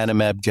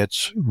 lecanemab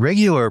gets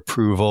regular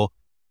approval,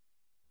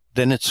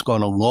 then it's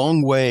gone a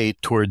long way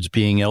towards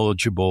being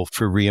eligible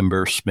for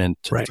reimbursement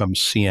from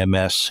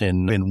CMS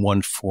in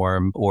one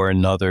form or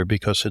another,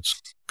 because it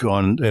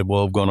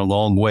will have gone a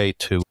long way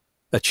to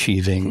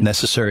achieving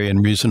necessary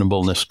and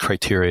reasonableness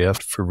criteria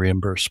for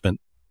reimbursement.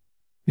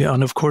 Yeah,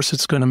 and of course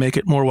it's going to make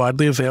it more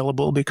widely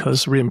available,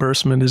 because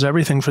reimbursement is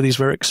everything for these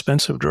very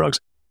expensive drugs.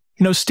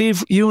 You know,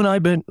 Steve, you and I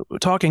have been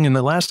talking in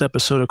the last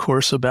episode, of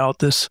course, about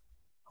this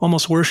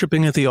almost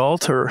worshiping at the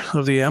altar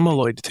of the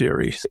amyloid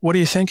theory. What do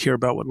you think here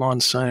about what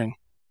Lon's saying?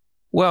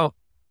 Well,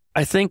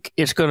 I think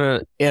it's going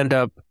to end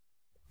up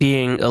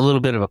being a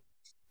little bit of a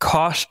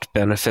cost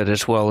benefit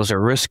as well as a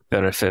risk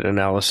benefit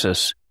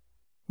analysis.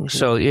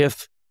 So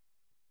if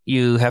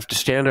you have to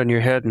stand on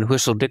your head and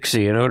whistle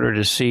Dixie in order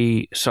to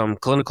see some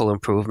clinical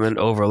improvement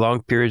over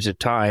long periods of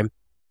time,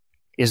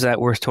 is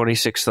that worth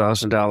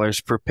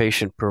 $26,000 per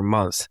patient per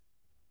month,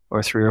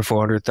 or $300,000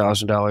 or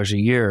 $400,000 a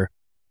year?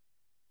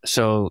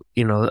 So,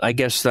 I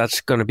guess that's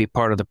going to be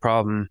part of the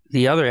problem.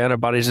 The other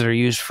antibodies that are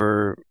used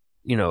for,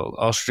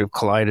 ulcerative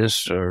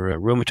colitis or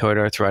rheumatoid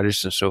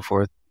arthritis and so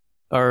forth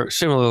are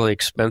similarly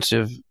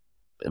expensive,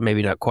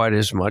 maybe not quite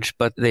as much,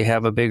 but they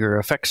have a bigger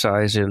effect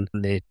size in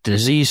the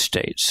disease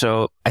state.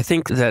 So I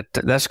think that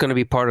that's going to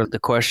be part of the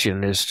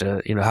question, is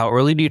to, how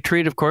early do you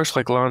treat, of course,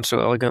 like Lon so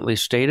elegantly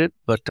stated.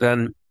 But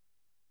then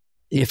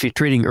if you're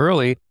treating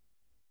early,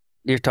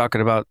 you're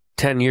talking about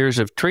 10 years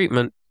of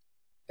treatment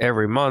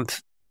every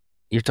month.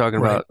 You're talking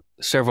about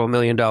several $1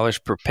 million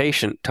per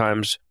patient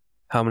times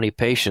how many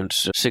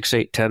patients, 6,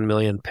 8, 10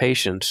 million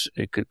patients.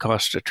 It could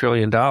cost $1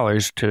 trillion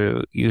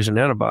to use an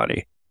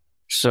antibody.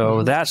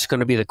 So that's going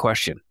to be the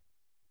question.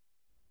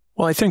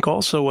 Well, I think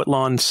also what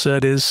Lon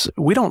said is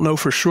we don't know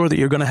for sure that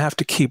you're going to have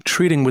to keep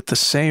treating with the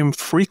same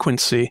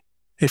frequency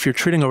if you're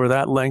treating over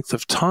that length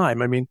of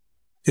time. I mean,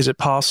 is it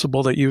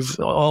possible that you've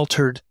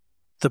altered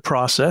the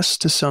process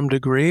to some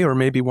degree, or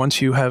maybe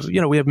once you have,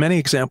 we have many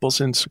examples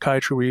in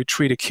psychiatry where you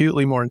treat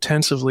acutely more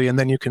intensively and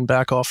then you can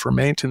back off for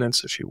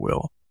maintenance, if you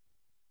will.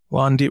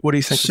 Lon, what do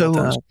you think about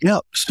that? Yeah,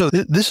 so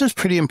this is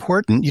pretty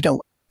important.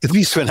 At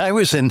least when I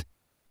was in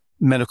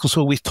medical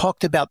school, we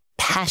talked about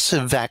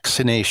passive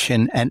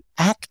vaccination and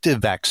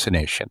active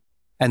vaccination.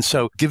 And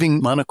so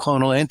giving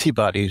monoclonal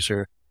antibodies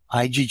or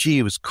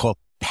IgG was called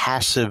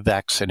passive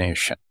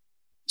vaccination.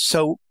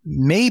 So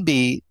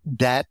maybe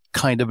that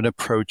kind of an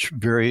approach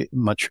very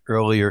much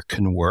earlier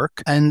can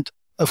work. And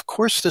of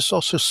course, this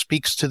also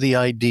speaks to the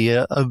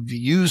idea of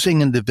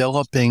using and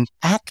developing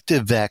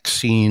active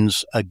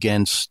vaccines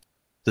against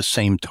the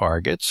same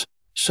targets,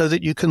 so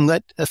that you can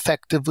let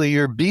effectively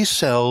your B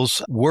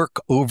cells work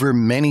over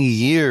many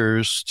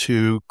years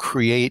to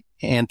create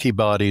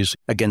antibodies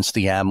against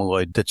the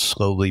amyloid that's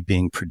slowly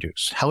being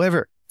produced.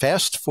 However,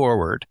 fast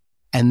forward,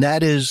 and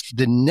that is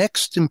the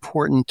next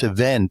important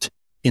event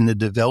in the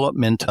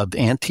development of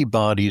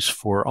antibodies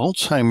for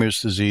Alzheimer's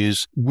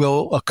disease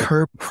will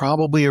occur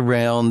probably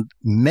around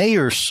May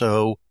or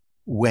so,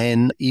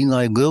 when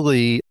Eli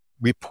Lilly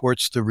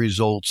reports the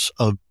results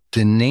of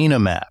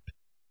donanemab.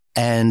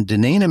 And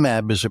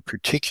donanemab is a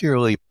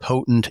particularly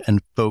potent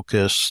and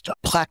focused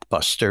plaque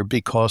buster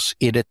because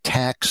it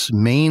attacks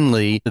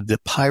mainly the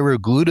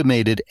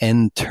pyroglutamate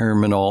end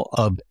terminal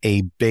of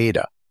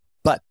A-beta.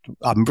 But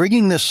I'm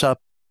bringing this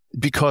up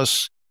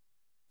because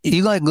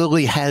Eli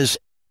Lilly has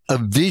a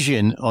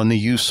vision on the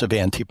use of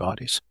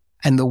antibodies.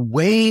 And the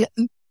way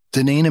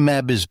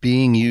donanemab is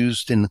being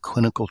used in the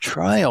clinical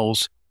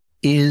trials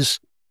is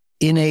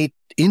in a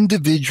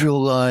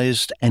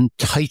individualized and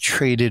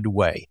titrated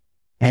way.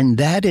 And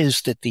that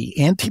is that the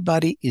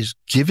antibody is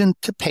given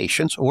to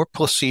patients, or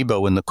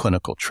placebo in the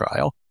clinical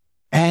trial,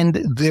 and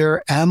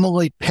their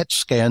amyloid PET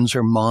scans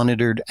are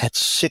monitored at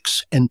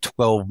 6 and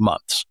 12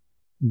 months.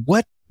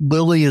 What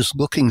Lilly is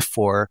looking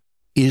for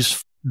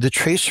is the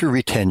tracer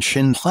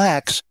retention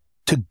plaques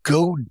to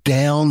go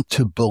down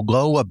to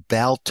below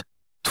about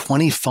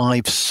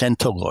 25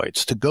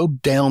 centiloids, to go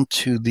down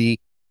to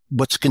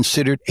what's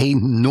considered a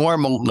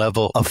normal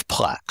level of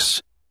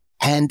plaques.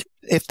 And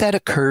if that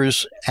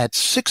occurs at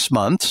 6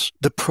 months,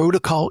 the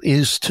protocol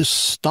is to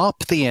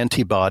stop the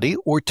antibody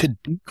or to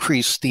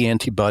decrease the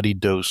antibody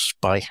dose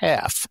by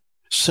half.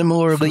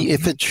 Similarly,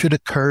 if it should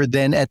occur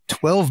then at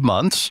 12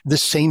 months, the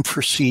same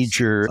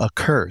procedure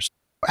occurs.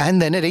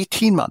 And then at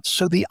 18 months.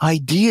 So the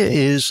idea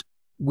is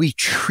we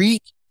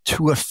treat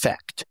to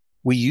effect.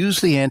 We use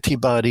the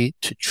antibody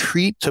to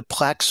treat to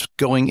plaques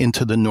going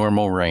into the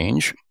normal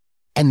range,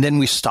 and then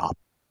we stop.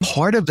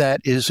 Part of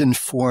that is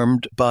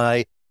informed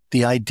by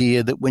the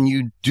idea that when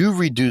you do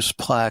reduce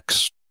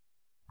plaques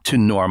to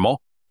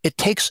normal, it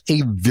takes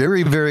a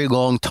very, very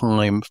long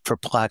time for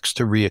plaques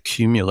to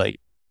reaccumulate,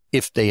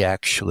 if they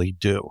actually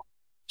do.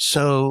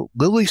 So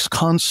Lilly's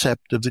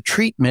concept of the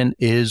treatment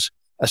is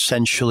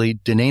essentially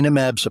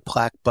donanemab's a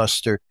plaque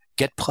buster,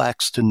 get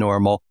plaques to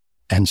normal,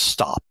 and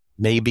stop.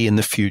 Maybe in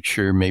the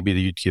future, maybe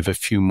you'd give a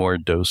few more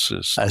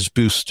doses as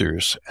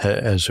boosters,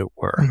 as it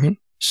were. Mm-hmm.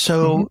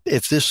 So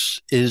if this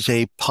is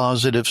a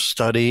positive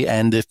study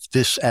and if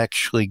this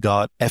actually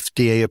got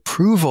FDA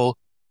approval,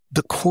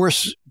 the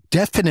course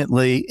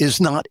definitely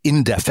is not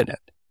indefinite.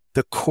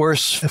 The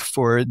course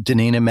for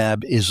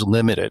donanemab is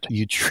limited.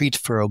 You treat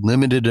for a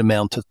limited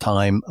amount of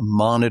time,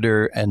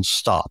 monitor, and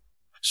stop.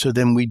 So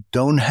then we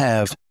don't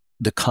have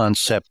the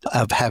concept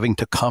of having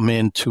to come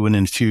into an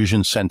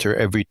infusion center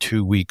every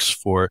 2 weeks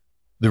for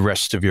the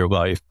rest of your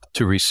life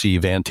to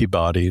receive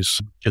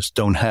antibodies. Just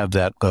don't have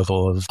that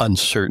level of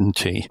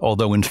uncertainty.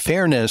 Although in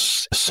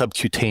fairness,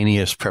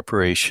 subcutaneous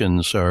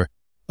preparations of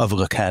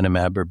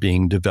lecanemab are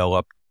being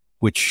developed,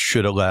 which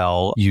should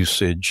allow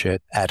usage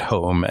at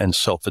home and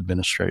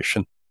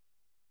self-administration.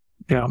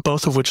 Yeah,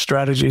 both of which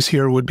strategies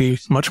here would be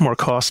much more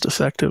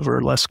cost-effective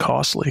or less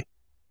costly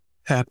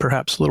and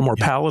perhaps a little more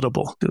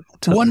palatable to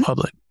the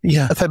public.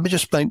 Yeah, if I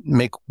just might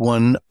make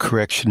one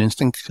correction, I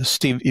think,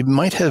 Steve, you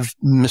might have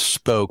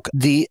misspoke.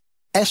 The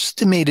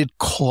estimated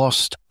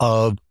cost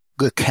of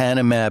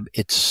lecanemab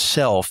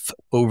itself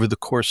over the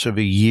course of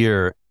a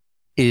year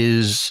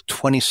is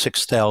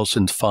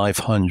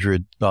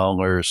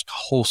 $26,500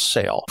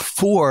 wholesale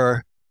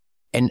for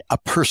a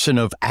person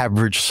of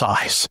average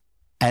size.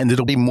 And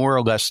it'll be more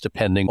or less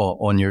depending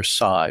on your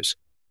size.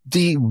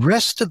 The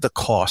rest of the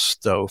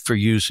cost, though, for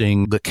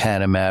using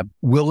lecanemab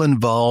will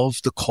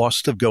involve the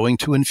cost of going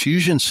to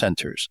infusion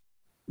centers,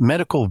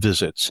 medical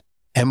visits,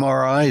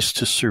 MRIs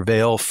to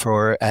surveil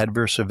for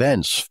adverse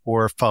events,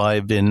 4 or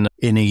 5 in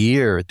a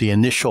year, the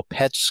initial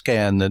PET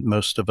scan that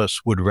most of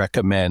us would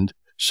recommend.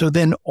 So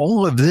then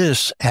all of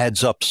this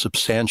adds up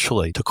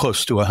substantially to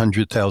close to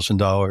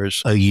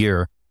 $100,000 a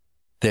year,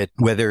 that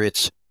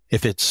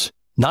if it's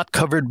not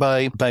covered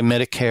by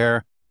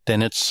Medicare,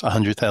 then it's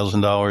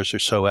 $100,000 or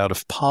so out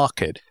of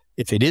pocket.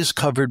 If it is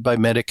covered by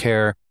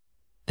Medicare,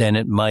 then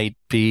it might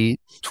be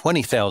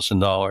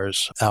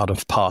 $20,000 out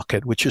of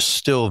pocket, which is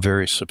still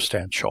very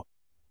substantial,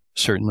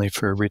 certainly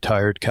for a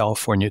retired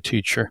California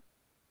teacher.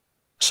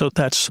 So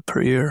that's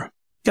per year.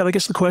 Yeah, I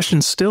guess the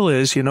question still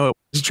is,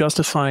 is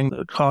justifying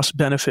the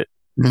cost-benefit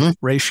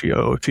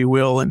ratio, if you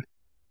will. And,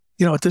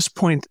 at this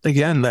point,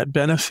 again, that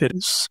benefit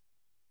is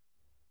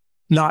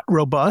not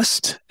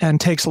robust and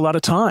takes a lot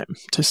of time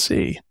to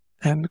see.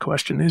 And the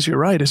question is, you're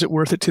right, is it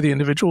worth it to the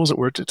individual? Is it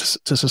worth it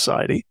to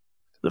society,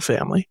 the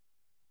family?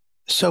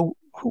 So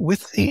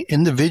with the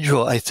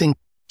individual, I think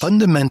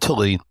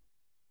fundamentally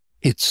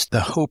it's the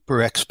hope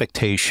or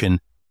expectation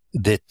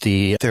that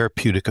the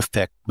therapeutic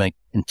effect might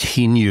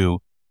continue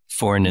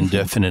for an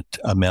indefinite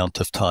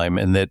amount of time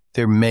and that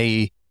there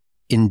may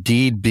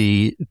indeed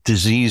be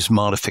disease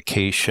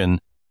modification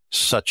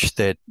such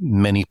that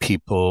many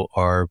people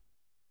are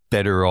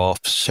better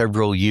off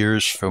several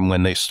years from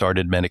when they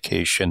started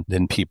medication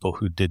than people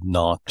who did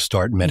not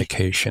start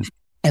medication.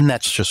 And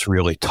that's just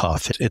really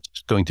tough.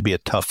 It's going to be a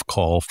tough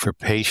call for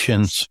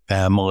patients,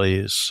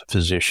 families,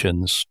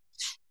 physicians,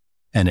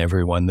 and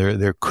everyone.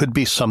 There could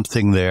be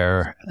something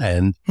there,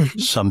 and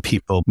some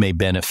people may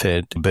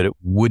benefit, but it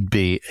would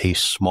be a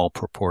small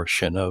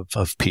proportion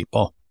of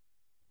people.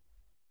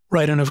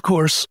 Right. And of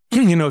course,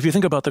 if you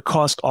think about the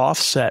cost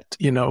offset,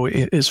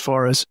 as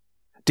far as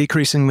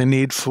decreasing the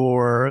need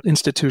for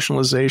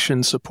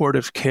institutionalization,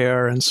 supportive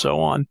care, and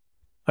so on.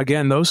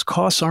 Again, those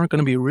costs aren't going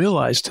to be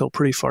realized till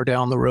pretty far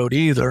down the road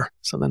either.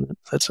 So then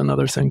that's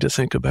another thing to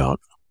think about.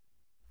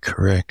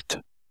 Correct.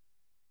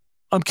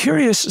 I'm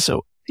curious.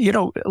 So,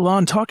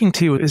 Lon, talking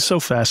to you is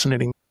so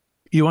fascinating.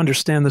 You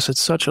understand this at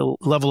such a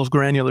level of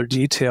granular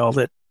detail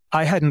that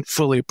I hadn't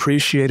fully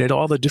appreciated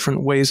all the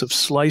different ways of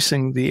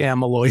slicing the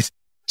amyloid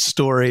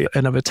story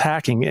and of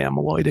attacking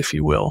amyloid, if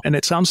you will. And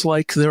it sounds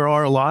like there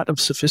are a lot of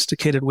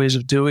sophisticated ways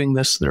of doing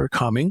this that are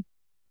coming.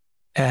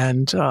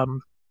 And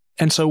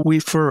And so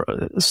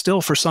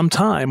for some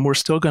time, we're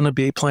still going to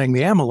be playing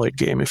the amyloid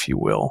game, if you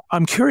will.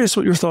 I'm curious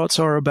what your thoughts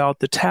are about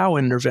the tau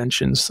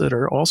interventions that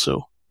are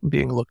also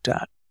being looked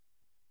at.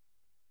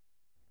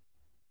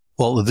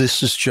 Well,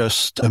 this is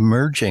just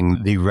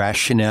emerging. The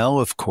rationale,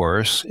 of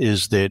course,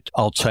 is that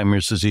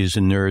Alzheimer's disease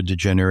and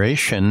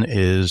neurodegeneration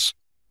is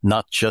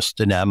not just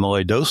an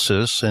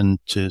amyloidosis. And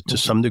to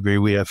some degree,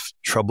 we have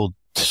trouble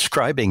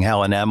describing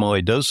how an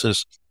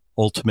amyloidosis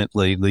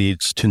ultimately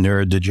leads to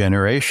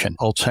neurodegeneration.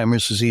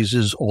 Alzheimer's disease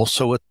is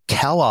also a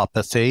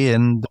tauopathy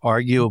and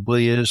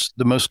arguably is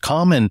the most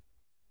common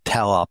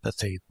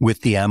tauopathy.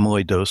 With the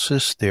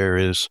amyloidosis, there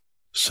is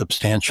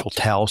substantial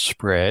tau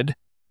spread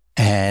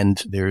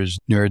and there's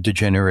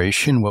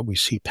neurodegeneration. What we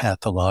see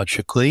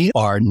pathologically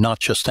are not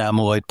just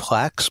amyloid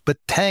plaques, but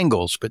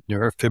tangles, but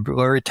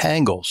neurofibrillary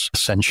tangles,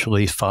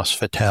 essentially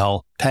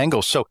phosphatau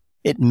tangles. So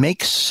it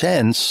makes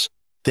sense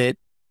that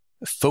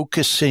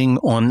focusing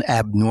on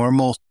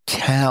abnormal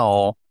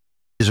tau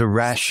is a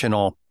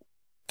rational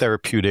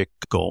therapeutic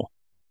goal.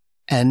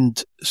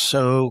 And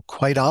so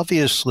quite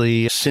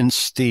obviously,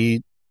 since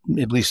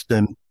at least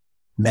the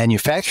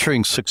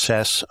manufacturing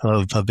success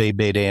of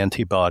A-beta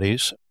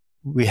antibodies,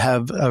 we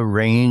have a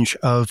range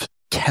of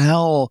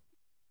tau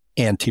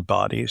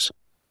antibodies,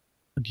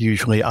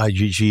 usually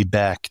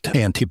IgG-backed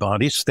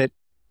antibodies that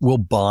will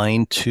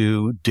bind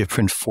to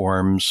different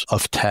forms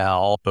of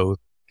tau, both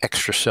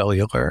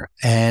extracellular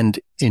and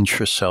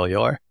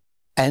intracellular.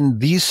 And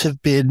these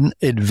have been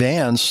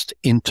advanced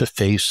into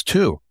phase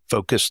 2,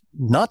 focused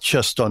not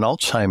just on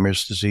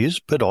Alzheimer's disease,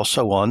 but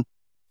also on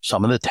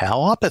some of the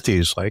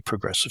tauopathies like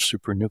progressive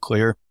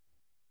supranuclear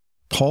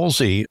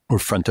palsy or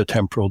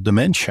frontotemporal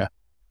dementia.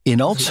 In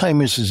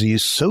Alzheimer's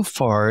disease, so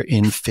far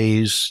in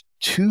phase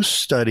 2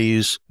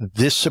 studies,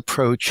 this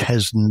approach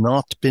has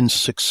not been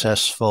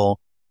successful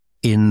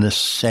in the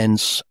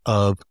sense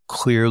of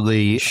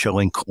clearly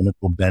showing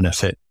clinical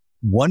benefit.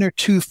 1 or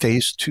 2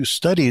 phase 2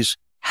 studies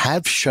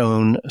have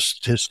shown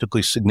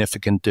statistically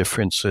significant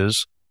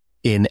differences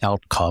in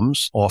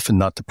outcomes, often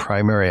not the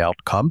primary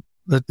outcome,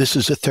 but this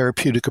is a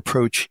therapeutic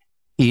approach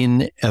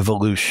in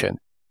evolution.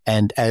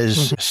 And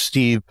as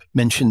Steve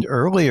mentioned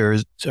earlier,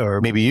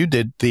 or maybe you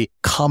did, the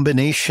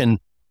combination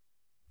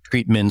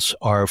treatments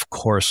are, of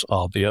course,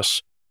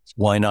 obvious.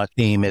 Why not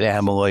aim at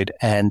amyloid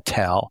and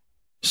tau?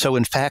 So,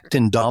 in fact,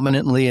 in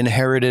dominantly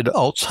inherited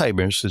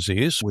Alzheimer's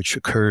disease, which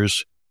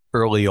occurs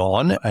early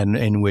on and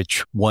in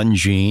which one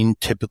gene,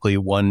 typically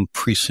one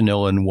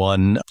presenilin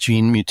 1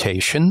 gene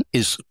mutation,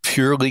 is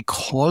purely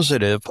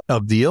causative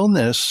of the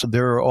illness,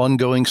 there are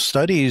ongoing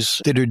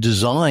studies that are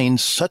designed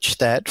such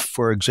that,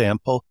 for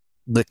example,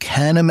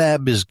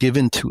 lecanemab is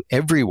given to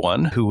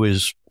everyone who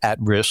is at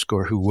risk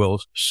or who will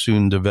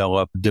soon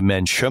develop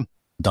dementia,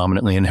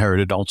 dominantly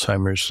inherited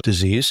Alzheimer's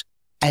disease.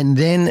 And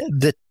then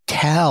the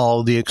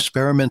tau, the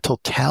experimental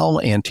tau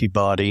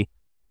antibody,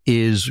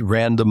 is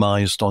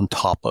randomized on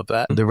top of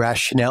that. The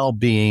rationale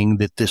being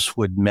that this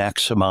would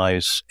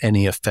maximize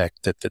any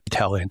effect that the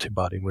tau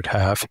antibody would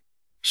have.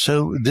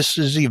 So this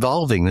is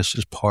evolving. This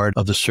is part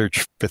of the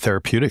search for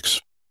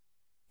therapeutics.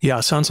 Yeah,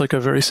 sounds like a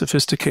very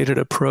sophisticated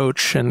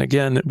approach. And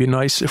again, it'd be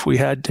nice if we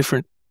had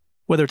different,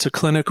 whether it's a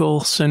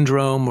clinical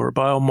syndrome or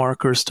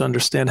biomarkers to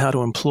understand how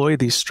to employ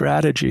these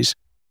strategies.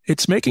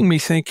 It's making me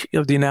think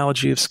of the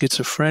analogy of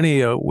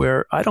schizophrenia,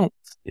 where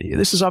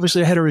this is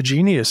obviously a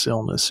heterogeneous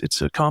illness.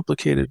 It's a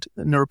complicated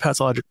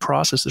neuropathologic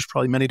process. There's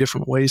probably many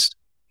different ways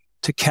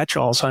to catch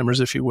Alzheimer's,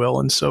 if you will.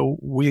 And so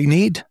we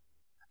need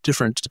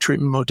different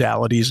treatment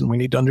modalities, and we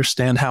need to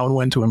understand how and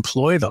when to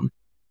employ them.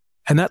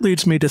 And that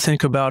leads me to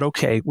think about,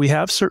 okay, we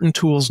have certain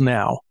tools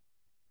now.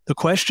 The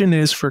question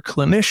is for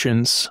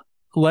clinicians,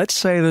 let's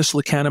say this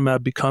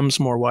lecanemab becomes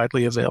more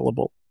widely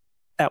available.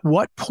 At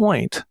what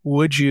point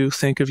would you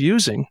think of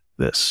using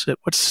this? At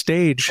what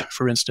stage,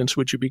 for instance,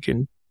 would you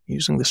begin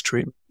using this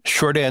treatment?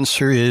 Short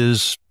answer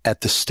is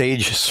at the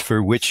stages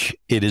for which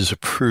it is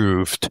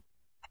approved.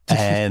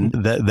 And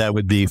that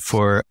would be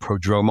for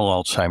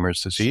prodromal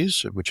Alzheimer's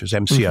disease, which is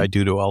MCI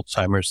due to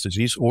Alzheimer's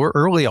disease, or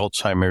early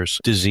Alzheimer's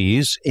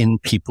disease in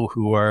people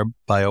who are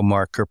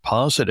biomarker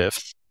positive.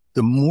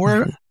 The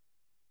more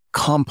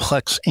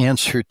complex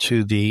answer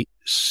to the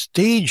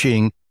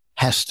staging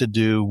has to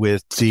do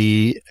with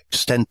the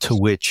extent to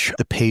which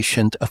the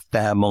patient, a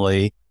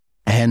family,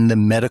 and the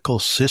medical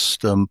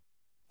system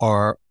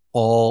are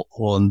all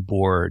on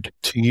board.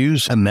 To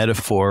use a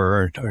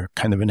metaphor or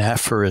kind of an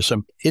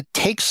aphorism, it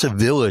takes a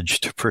village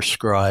to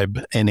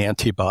prescribe an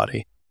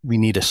antibody. We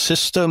need a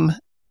system,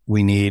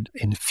 we need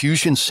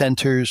infusion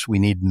centers, we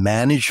need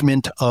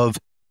management of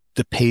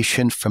the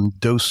patient from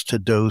dose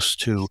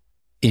to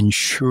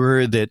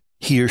ensure that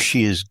he or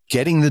she is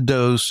getting the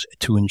dose,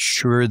 to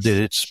ensure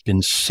that it's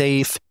been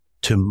safe,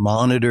 to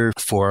monitor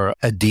for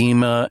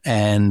edema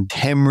and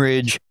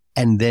hemorrhage,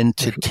 and then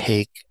to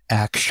take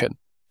action.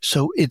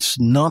 So it's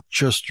not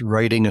just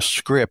writing a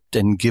script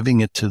and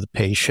giving it to the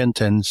patient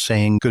and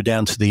saying, go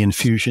down to the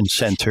infusion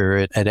center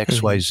at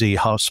XYZ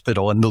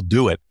hospital and they'll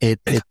do it. It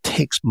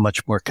takes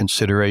much more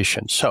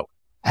consideration. So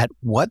at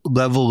what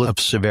level of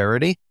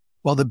severity?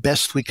 Well, the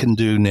best we can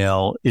do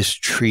now is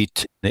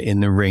treat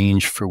in the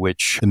range for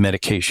which the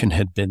medication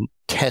had been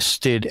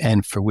tested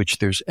and for which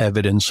there's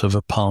evidence of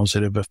a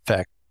positive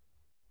effect.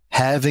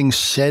 Having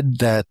said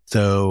that,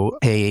 though,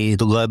 a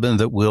dilemma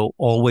that we'll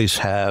always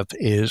have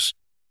is,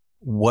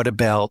 what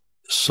about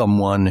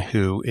someone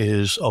who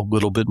is a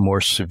little bit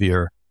more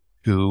severe,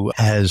 who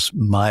has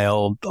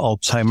mild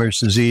Alzheimer's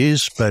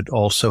disease, but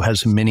also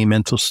has a mini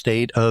mental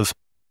state of,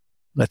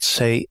 let's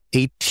say,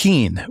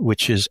 18,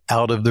 which is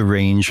out of the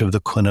range of the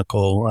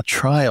clinical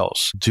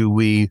trials? Do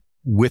we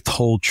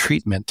withhold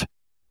treatment?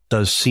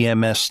 Does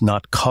CMS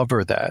not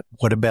cover that?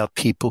 What about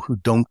people who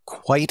don't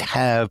quite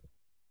have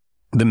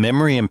the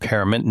memory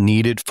impairment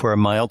needed for a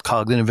mild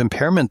cognitive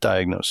impairment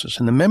diagnosis?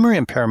 And the memory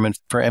impairment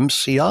for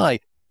MCI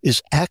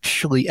is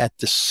actually at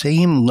the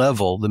same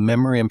level, the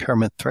memory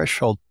impairment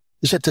threshold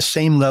is at the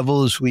same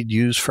level as we'd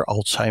use for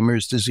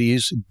Alzheimer's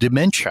disease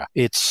dementia.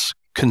 It's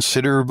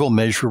considerable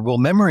measurable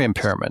memory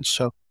impairment.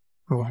 So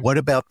what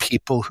about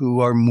people who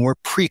are more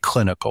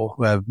preclinical,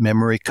 who have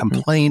memory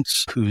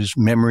complaints, whose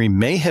memory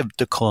may have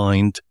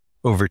declined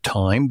over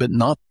time, but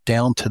not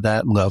down to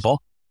that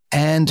level,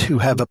 and who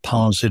have a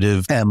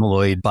positive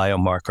amyloid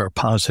biomarker,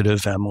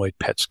 positive amyloid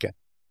PET scan,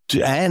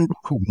 and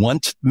who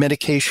want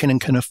medication and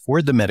can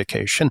afford the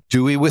medication?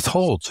 Do we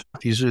withhold?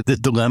 These are the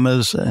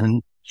dilemmas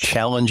and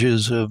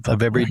challenges of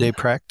everyday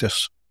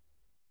practice.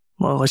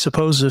 Well, I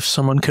suppose if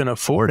someone can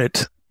afford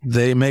it,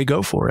 they may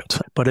go for it.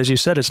 But as you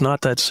said, it's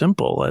not that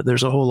simple.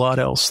 There's a whole lot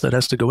else that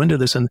has to go into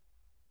this. And,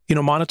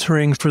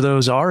 monitoring for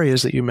those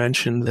ARIAs that you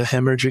mentioned, the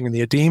hemorrhaging and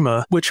the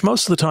edema, which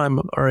most of the time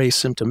are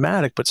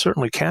asymptomatic, but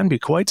certainly can be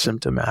quite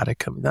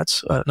symptomatic. I mean,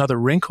 that's another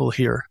wrinkle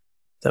here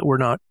that we're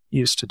not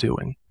used to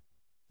doing,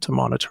 to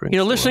monitoring.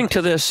 Listening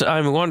to this,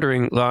 I'm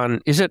wondering,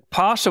 Lon, is it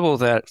possible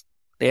that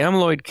the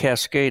amyloid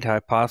cascade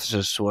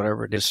hypothesis,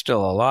 whatever it is,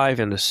 still alive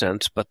in a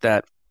sense, but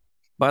that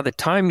by the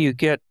time you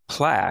get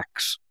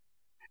plaques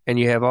and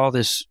you have all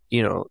this,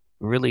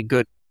 really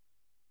good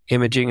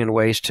imaging and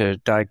ways to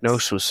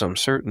diagnose with some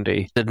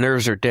certainty, the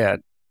nerves are dead.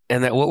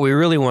 And that what we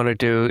really want to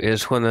do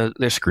is when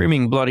they're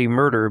screaming bloody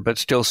murder, but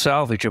still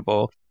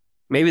salvageable,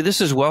 maybe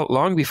this is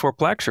long before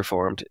plaques are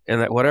formed,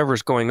 and that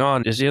whatever's going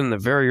on is in the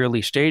very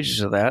early stages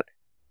of that.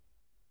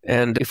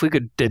 And if we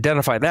could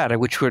identify that,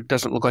 which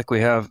doesn't look like we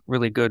have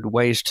really good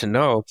ways to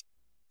know,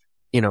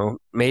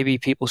 maybe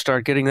people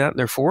start getting that in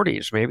their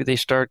 40s. Maybe they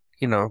start,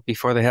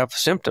 before they have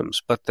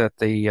symptoms, but that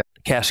the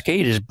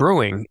cascade is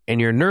brewing and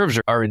your nerves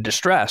are in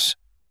distress.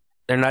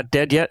 They're not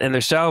dead yet and they're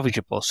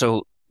salvageable.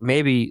 So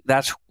maybe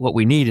that's what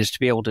we need, is to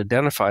be able to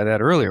identify that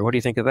earlier. What do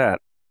you think of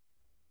that?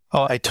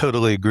 Oh, I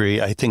totally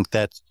agree. I think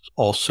that's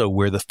also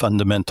where the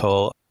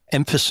fundamental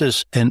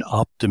emphasis and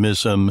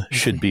optimism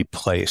should be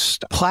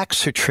placed.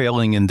 Plaques are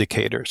trailing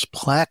indicators.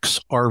 Plaques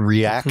are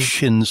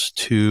reactions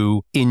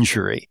to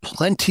injury.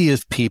 Plenty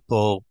of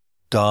people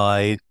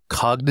die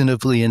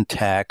cognitively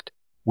intact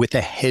with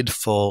a head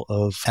full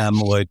of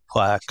amyloid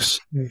plaques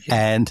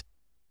and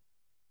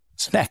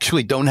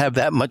actually don't have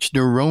that much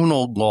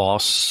neuronal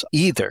loss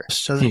either.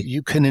 So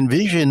you can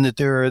envision that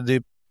there are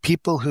the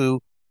people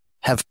who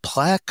have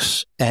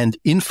plaques and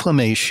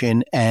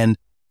inflammation and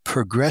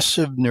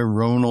progressive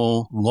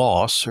neuronal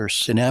loss or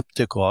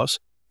synaptic loss,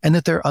 and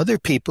that there are other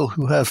people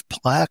who have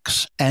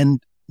plaques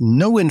and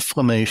no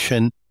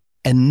inflammation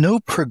and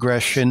no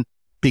progression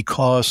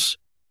because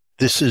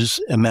this is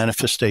a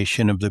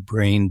manifestation of the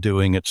brain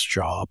doing its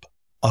job,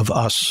 of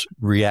us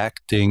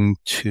reacting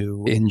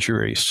to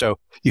injury. So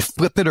you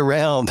flip it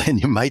around and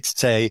you might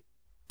say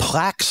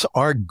plaques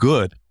are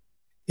good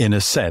in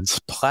a sense.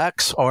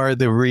 Plaques are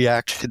the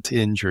reaction to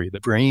injury,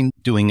 the brain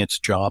doing its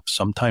job,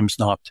 sometimes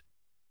not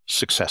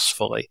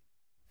successfully.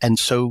 And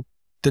so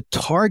the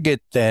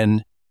target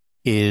then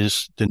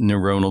is the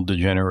neuronal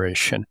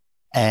degeneration.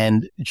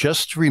 And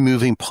just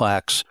removing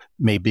plaques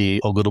may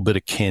be a little bit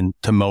akin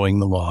to mowing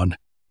the lawn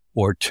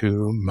or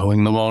to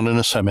mowing the lawn in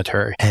a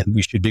cemetery. And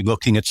we should be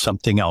looking at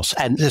something else.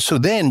 And so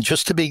then,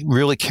 just to be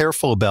really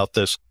careful about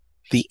this,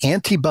 the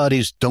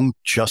antibodies don't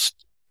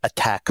just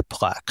attack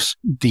plaques.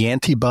 The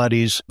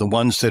antibodies, the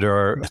ones that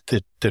are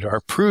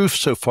approved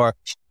so far,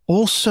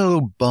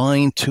 also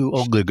bind to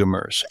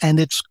oligomers. And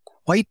it's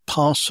quite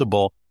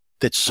possible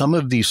that some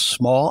of these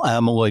small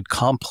amyloid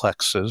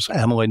complexes,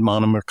 amyloid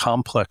monomer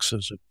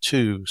complexes of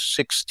 2,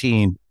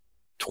 16,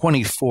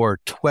 24,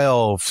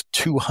 12,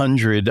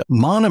 200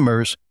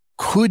 monomers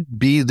could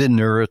be the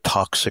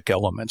neurotoxic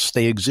elements.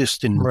 They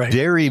exist in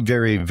very,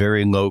 very,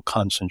 very low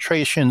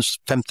concentrations,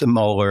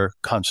 femtomolar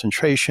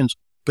concentrations,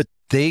 but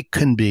they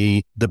can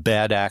be the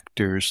bad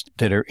actors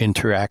that are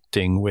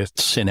interacting with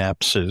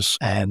synapses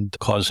and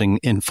causing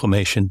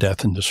inflammation,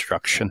 death, and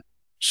destruction.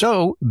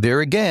 So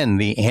there again,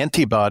 the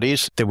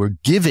antibodies that we're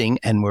giving,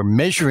 and we're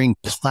measuring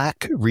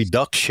plaque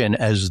reduction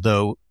as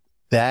though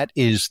that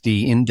is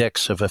the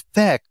index of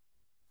effect,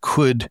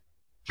 could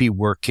be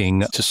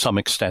working to some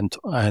extent,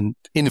 and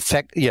in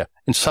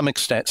some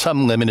extent,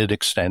 some limited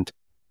extent,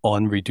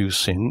 on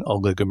reducing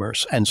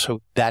oligomers. And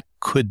so that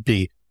could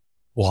be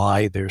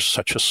why there's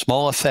such a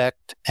small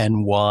effect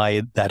and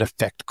why that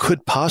effect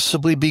could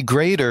possibly be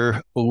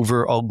greater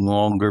over a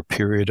longer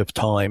period of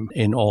time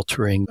in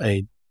altering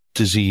a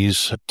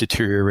disease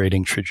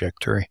deteriorating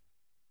trajectory.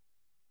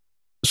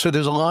 So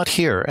there's a lot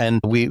here,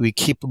 and we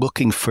keep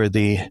looking for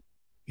the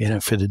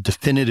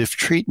definitive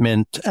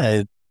treatment.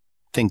 I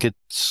think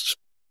it's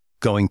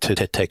going to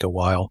take a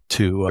while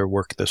to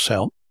work this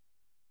out.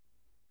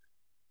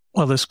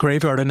 Well, this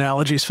graveyard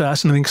analogy is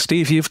fascinating.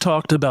 Steve, you've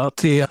talked about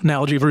the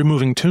analogy of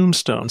removing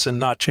tombstones and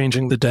not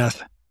changing the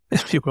death,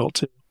 if you will,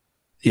 too.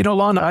 You know,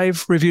 Lon,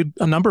 I've reviewed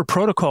a number of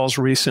protocols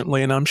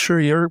recently, and I'm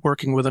sure you're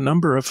working with a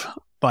number of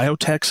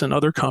biotechs and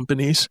other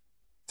companies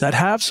that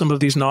have some of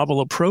these novel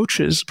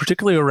approaches,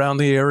 particularly around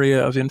the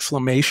area of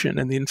inflammation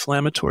and the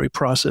inflammatory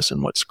process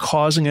and what's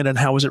causing it and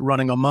how is it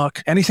running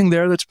amok. Anything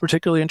there that's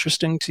particularly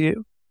interesting to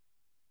you?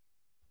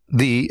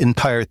 The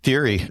entire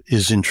theory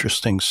is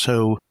interesting.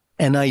 So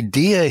an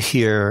idea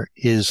here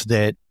is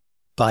that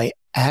by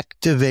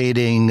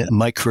activating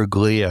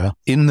microglia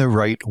in the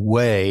right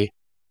way,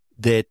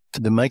 that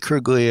the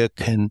microglia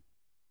can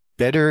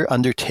better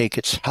undertake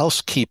its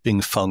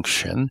housekeeping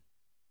function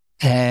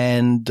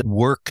and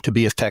work to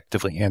be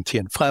effectively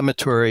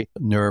anti-inflammatory,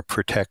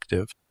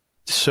 neuroprotective.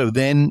 So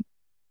then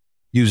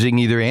using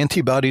either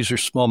antibodies or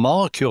small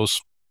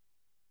molecules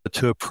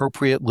to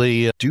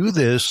appropriately do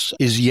this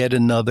is yet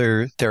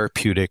another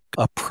therapeutic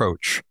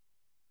approach.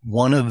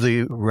 One of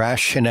the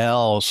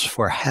rationales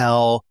for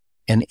how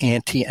an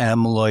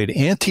anti-amyloid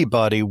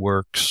antibody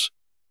works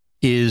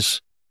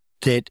is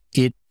that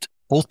it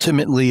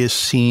ultimately is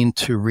seen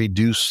to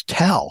reduce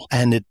tau,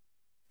 and it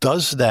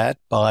does that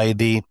by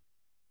the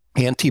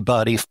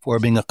antibody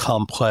forming a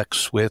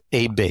complex with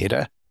A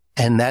beta,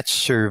 and that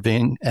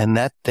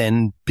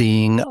then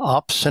being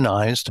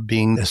opsonized,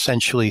 being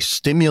essentially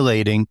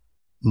stimulating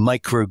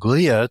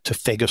microglia to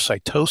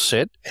phagocytose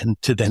it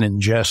and to then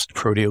ingest,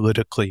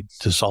 proteolytically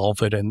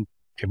dissolve it and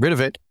get rid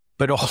of it,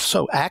 but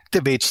also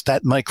activates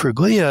that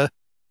microglia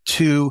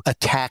to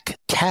attack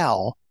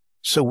tau.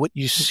 So what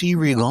you see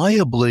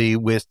reliably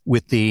with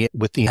the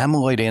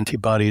amyloid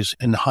antibodies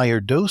in higher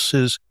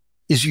doses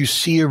is you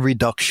see a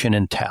reduction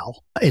in tau.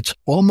 It's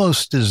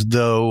almost as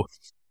though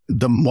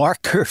the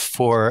marker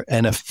for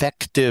an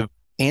effective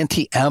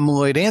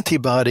anti-amyloid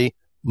antibody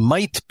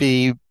might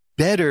be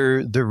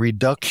better the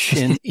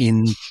reduction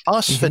in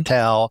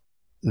phospho-tau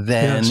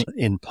than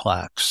in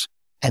plaques.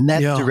 And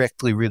that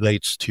directly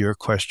relates to your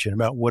question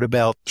about what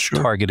about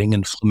targeting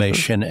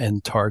inflammation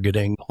and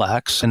targeting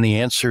plaques? And the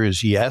answer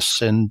is yes,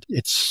 and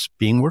it's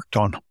being worked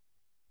on.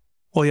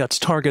 Well, yeah, it's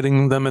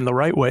targeting them in the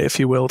right way, if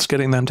you will. It's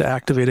getting them to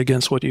activate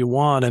against what you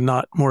want and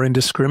not more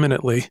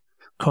indiscriminately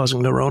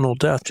causing neuronal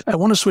death. I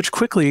want to switch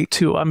quickly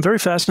to, I'm very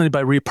fascinated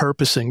by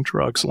repurposing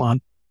drugs,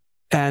 Lon.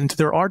 And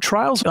there are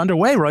trials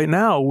underway right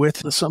now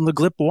with some of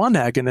the GLP-1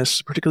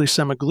 agonists, particularly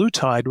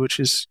semaglutide, which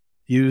is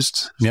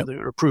used,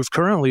 they're approved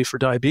currently for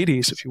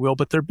diabetes, if you will,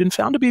 but they've been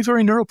found to be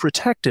very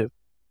neuroprotective.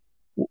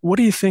 What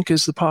do you think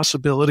is the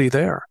possibility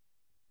there?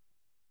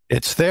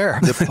 It's there.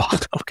 There's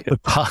abundant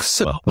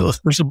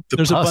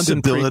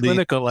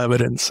preclinical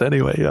evidence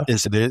anyway. Yeah.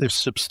 There's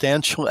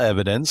substantial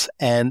evidence.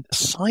 And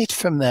aside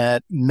from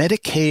that,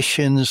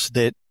 medications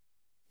that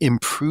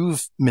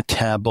improve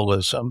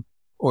metabolism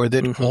or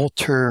that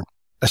alter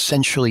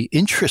essentially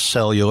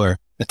intracellular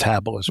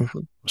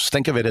metabolism, just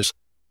think of it as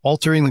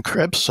altering the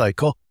Krebs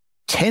cycle,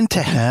 tend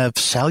to have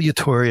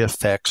salutary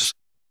effects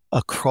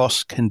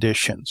across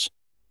conditions.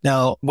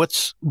 Now,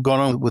 what's going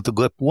on with the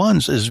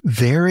GLP-1s is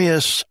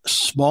various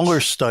smaller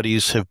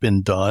studies have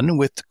been done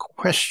with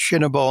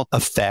questionable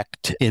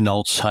effect in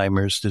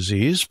Alzheimer's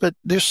disease, but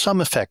there's some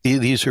effect.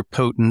 These are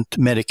potent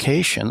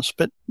medications,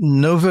 but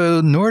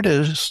Novo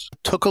Nordisk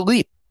took a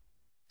leap,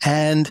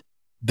 and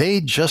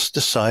they just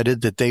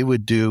decided that they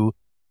would do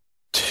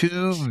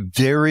 2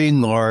 very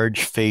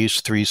large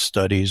phase 3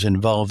 studies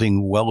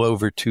involving well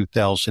over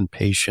 2,000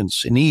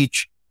 patients in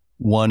each.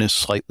 One is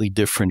slightly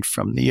different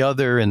from the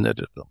other in that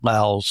it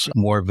allows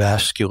more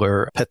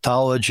vascular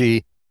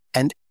pathology.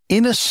 And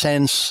in a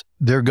sense,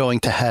 they're going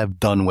to have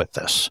done with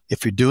this.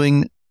 If you're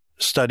doing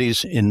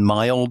studies in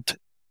mild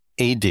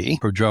AD,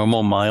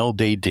 prodromal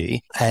mild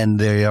AD, and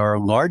they are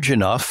large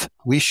enough,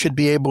 we should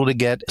be able to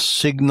get a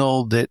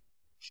signal that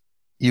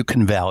you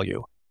can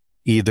value.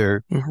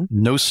 Either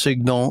no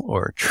signal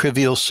or a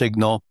trivial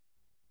signal,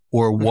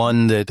 or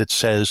one that it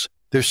says,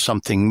 there's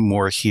something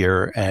more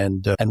here,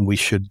 and we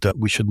should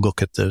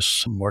look at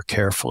this more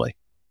carefully.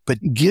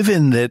 But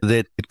given that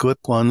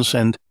GLP-1s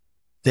and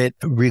that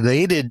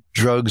related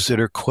drugs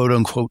that are quote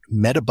unquote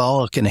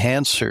metabolic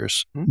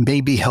enhancers may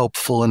be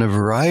helpful in a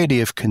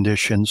variety of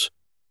conditions,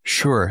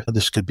 sure,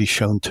 this could be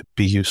shown to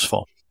be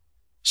useful.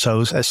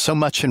 So as so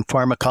much in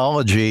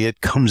pharmacology,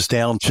 it comes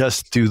down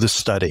just to the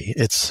study.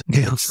 It's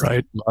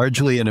right.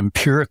 Largely an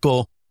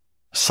empirical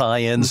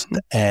science,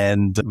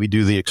 and we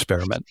do the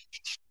experiment.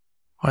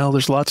 Well,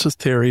 there's lots of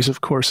theories,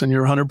 of course, and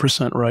you're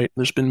 100% right.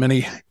 There's been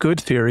many good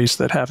theories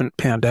that haven't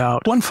panned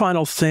out. One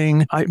final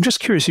thing, I'm just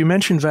curious, you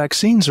mentioned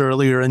vaccines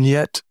earlier, and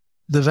yet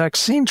the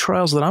vaccine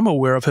trials that I'm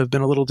aware of have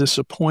been a little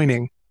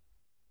disappointing.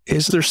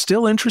 Is there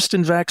still interest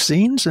in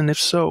vaccines? And if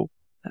so,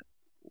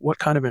 what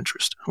kind of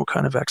interest? What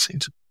kind of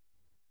vaccines?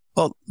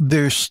 Well,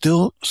 there's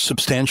still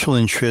substantial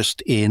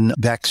interest in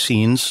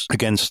vaccines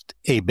against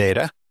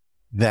A-beta,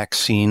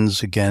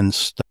 vaccines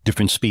against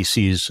different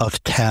species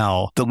of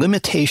tau. The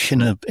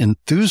limitation of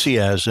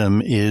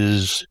enthusiasm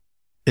is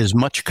as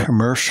much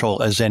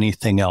commercial as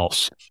anything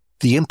else.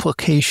 The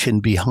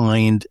implication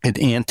behind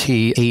an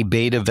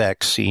anti-A-beta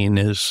vaccine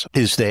is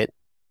that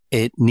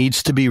it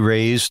needs to be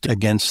raised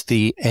against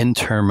the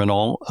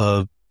N-terminal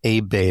of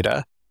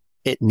A-beta.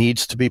 It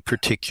needs to be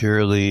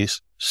particularly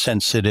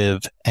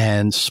sensitive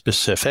and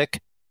specific,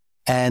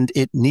 and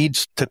it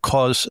needs to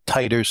cause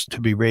titers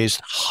to be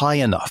raised high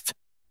enough.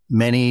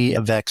 Many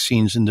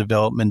vaccines in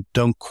development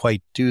don't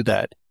quite do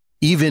that.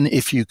 Even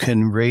if you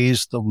can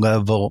raise the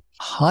level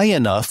high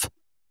enough,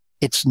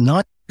 it's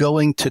not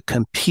going to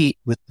compete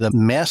with the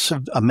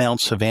massive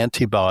amounts of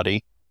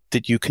antibody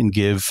that you can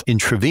give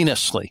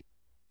intravenously.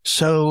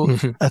 So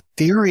a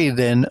theory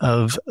then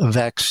of a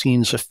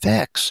vaccine's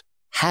effects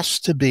has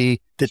to be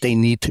that they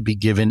need to be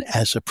given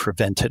as a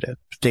preventative.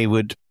 They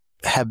would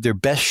have their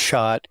best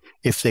shot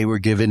if they were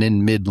given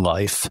in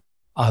midlife.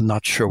 I'm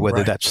not sure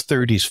whether that's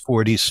 30s,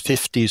 40s,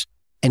 50s,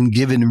 and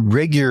given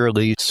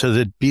regularly so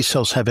that B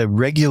cells have a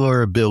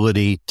regular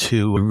ability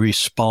to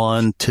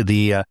respond to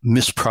the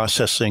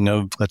misprocessing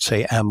of, let's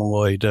say,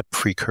 amyloid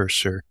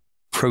precursor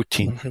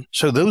protein.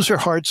 So those are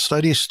hard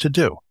studies to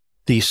do.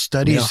 The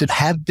studies that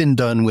have been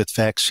done with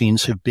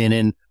vaccines have been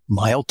in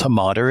mild to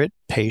moderate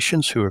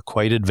patients who are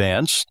quite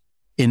advanced.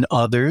 In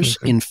others,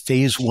 in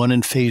phase 1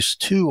 and phase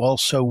 2,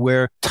 also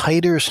where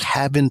titers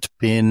haven't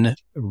been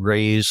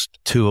raised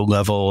to a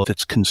level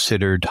that's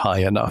considered high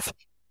enough.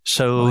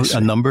 So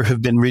a number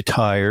have been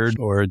retired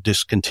or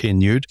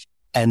discontinued,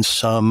 and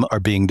some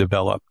are being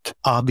developed.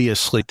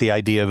 Obviously, the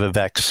idea of a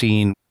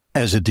vaccine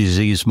as a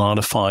disease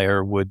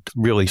modifier would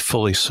really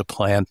fully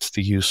supplant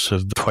the use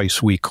of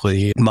twice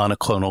weekly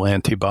monoclonal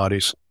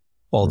antibodies,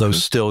 although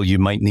still you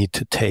might need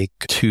to take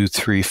 2,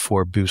 3,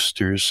 4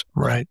 boosters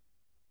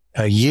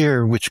a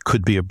year, which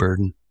could be a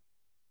burden.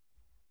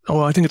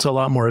 Well, I think it's a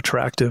lot more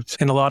attractive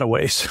in a lot of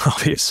ways,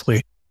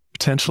 obviously,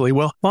 potentially.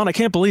 Well, Lon, I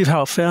can't believe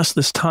how fast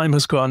this time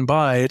has gone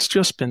by. It's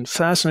just been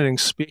fascinating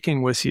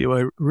speaking with you.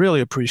 I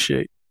really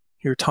appreciate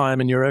your time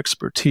and your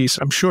expertise.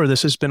 I'm sure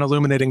this has been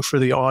illuminating for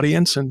the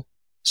audience and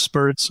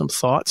spurred some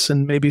thoughts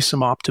and maybe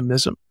some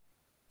optimism.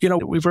 You know,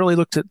 we've really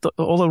looked at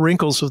all the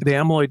wrinkles of the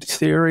amyloid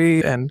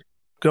theory and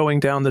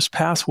going down this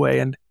pathway.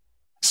 And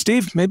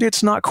Steve, maybe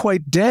it's not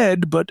quite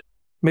dead, but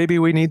maybe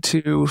we need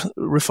to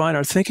refine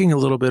our thinking a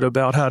little bit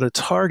about how to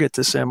target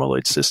this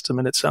amyloid system.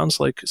 And it sounds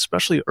like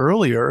especially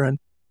earlier, and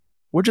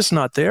we're just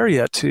not there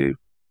yet to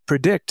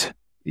predict,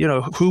 you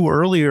know, who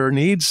earlier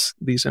needs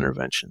these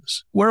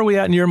interventions. Where are we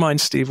at in your mind,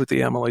 Steve, with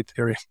the amyloid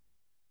theory?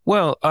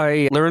 Well,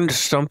 I learned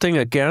something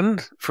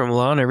again from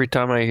Lon every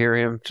time I hear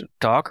him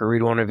talk or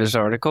read one of his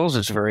articles.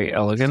 It's very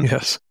elegant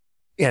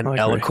and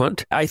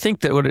eloquent. I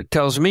think that what it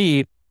tells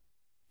me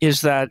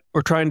is that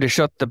we're trying to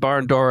shut the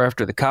barn door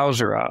after the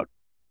cows are out.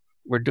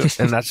 We're doing,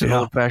 and that's an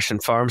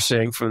old-fashioned farm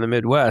saying from the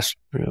Midwest.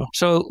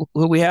 So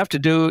what we have to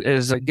do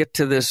is get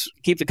to this,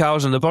 keep the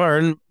cows in the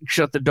barn,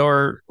 shut the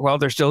door while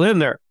they're still in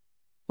there.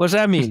 What does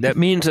that mean? That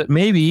means that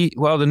maybe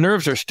while the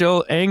nerves are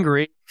still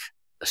angry,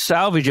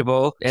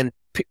 salvageable, and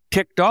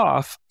ticked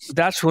off,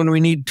 that's when we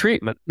need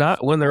treatment,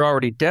 not when they're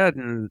already dead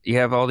and you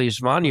have all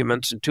these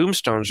monuments and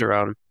tombstones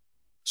around them.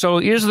 So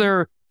is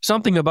there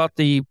something about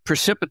the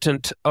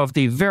precipitant of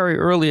the very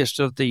earliest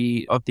of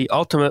the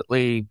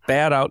ultimately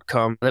bad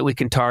outcome that we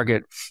can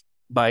target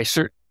by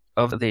certain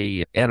of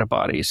the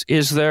antibodies?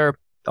 Is there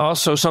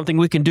also something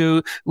we can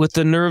do with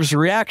the nerve's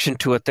reaction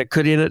to it that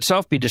could in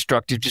itself be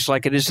destructive, just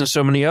like it is in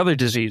so many other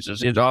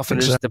diseases? It often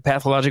is the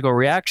pathological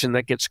reaction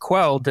that gets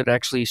quelled that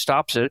actually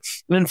stops it.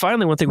 And then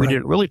finally, one thing we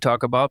didn't really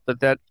talk about,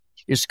 but that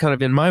is kind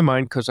of in my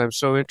mind because I'm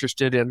so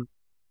interested in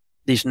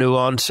these new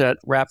onset,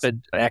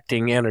 rapid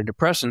acting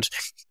antidepressants,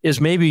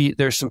 is maybe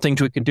there's some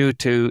things we can do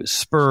to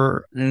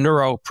spur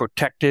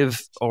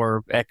neuroprotective,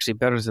 or actually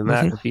better than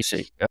that would be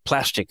say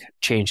plastic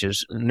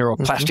changes,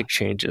 neuroplastic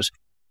changes.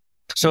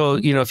 So,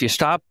 you know, if you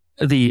stop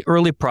the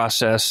early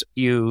process,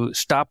 you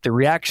stop the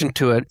reaction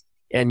to it,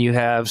 and you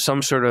have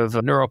some sort of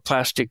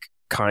neuroplastic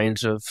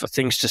kinds of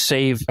things to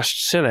save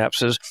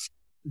synapses,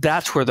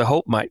 that's where the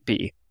hope might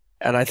be.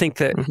 And I think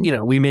that, you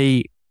know, we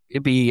may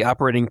be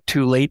operating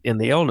too late in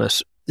the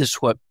illness. This is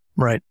what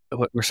we're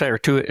saying, or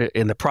too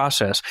in the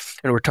process,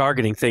 and we're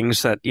targeting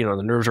things that, you know,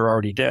 the nerves are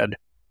already dead.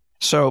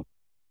 So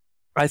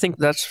I think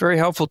that's very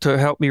helpful to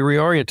help me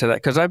reorient to that,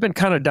 because I've been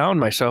kind of down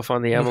myself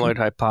on the amyloid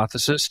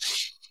hypothesis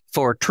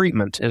for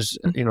treatment, is,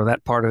 you know,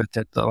 that part of it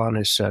that Lon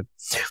has said.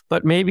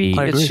 But maybe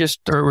it's just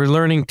we're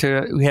learning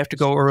we have to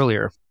go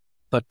earlier.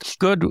 But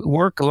good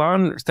work,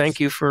 Lon.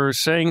 Thank you for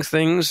saying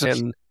things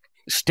and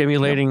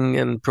stimulating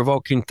and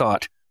provoking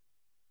thought.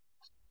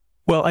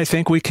 Well, I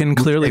think we can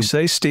clearly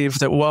say, Steve,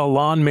 that while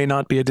Lon may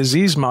not be a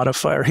disease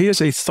modifier, he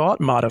is a thought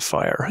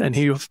modifier, and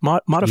he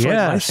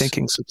modified my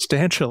thinking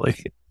substantially.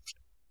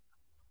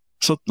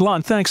 So,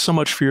 Lon, thanks so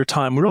much for your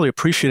time. We really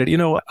appreciate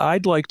it.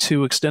 I'd like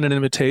to extend an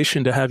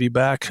invitation to have you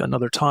back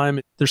another time.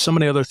 There's so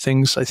many other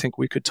things I think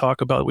we could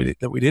talk about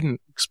that we didn't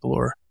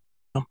explore.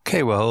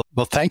 Okay, well,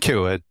 thank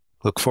you. I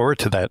look forward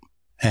to that.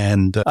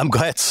 And I'm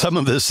glad some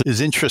of this is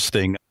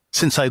interesting.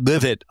 Since I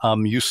live it,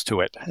 I'm used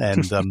to it,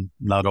 and I'm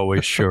not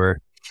always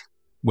sure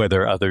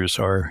whether others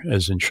are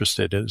as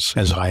interested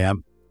as I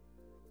am.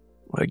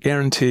 I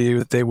guarantee you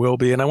that they will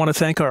be. And I want to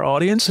thank our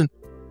audience and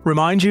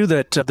remind you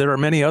that there are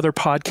many other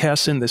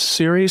podcasts in this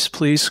series.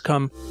 Please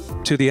come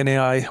to the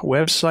NEI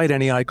website,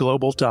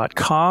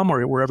 neiglobal.com,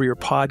 or wherever your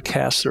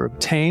podcasts are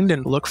obtained,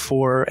 and look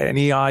for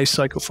NEI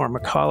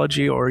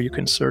Psychopharmacology, or you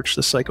can search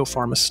the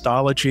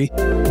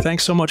PsychopharmaStahlogy.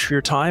 Thanks so much for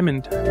your time,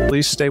 and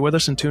please stay with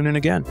us and tune in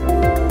again.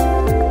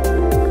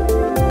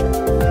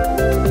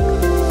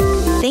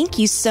 Thank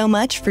you so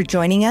much for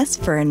joining us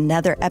for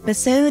another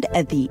episode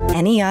of the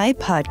NEI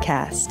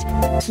Podcast.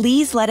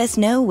 Please let us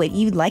know what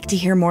you'd like to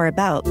hear more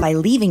about by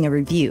leaving a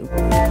review.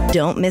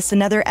 Don't miss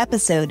another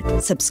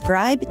episode.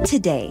 Subscribe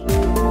today.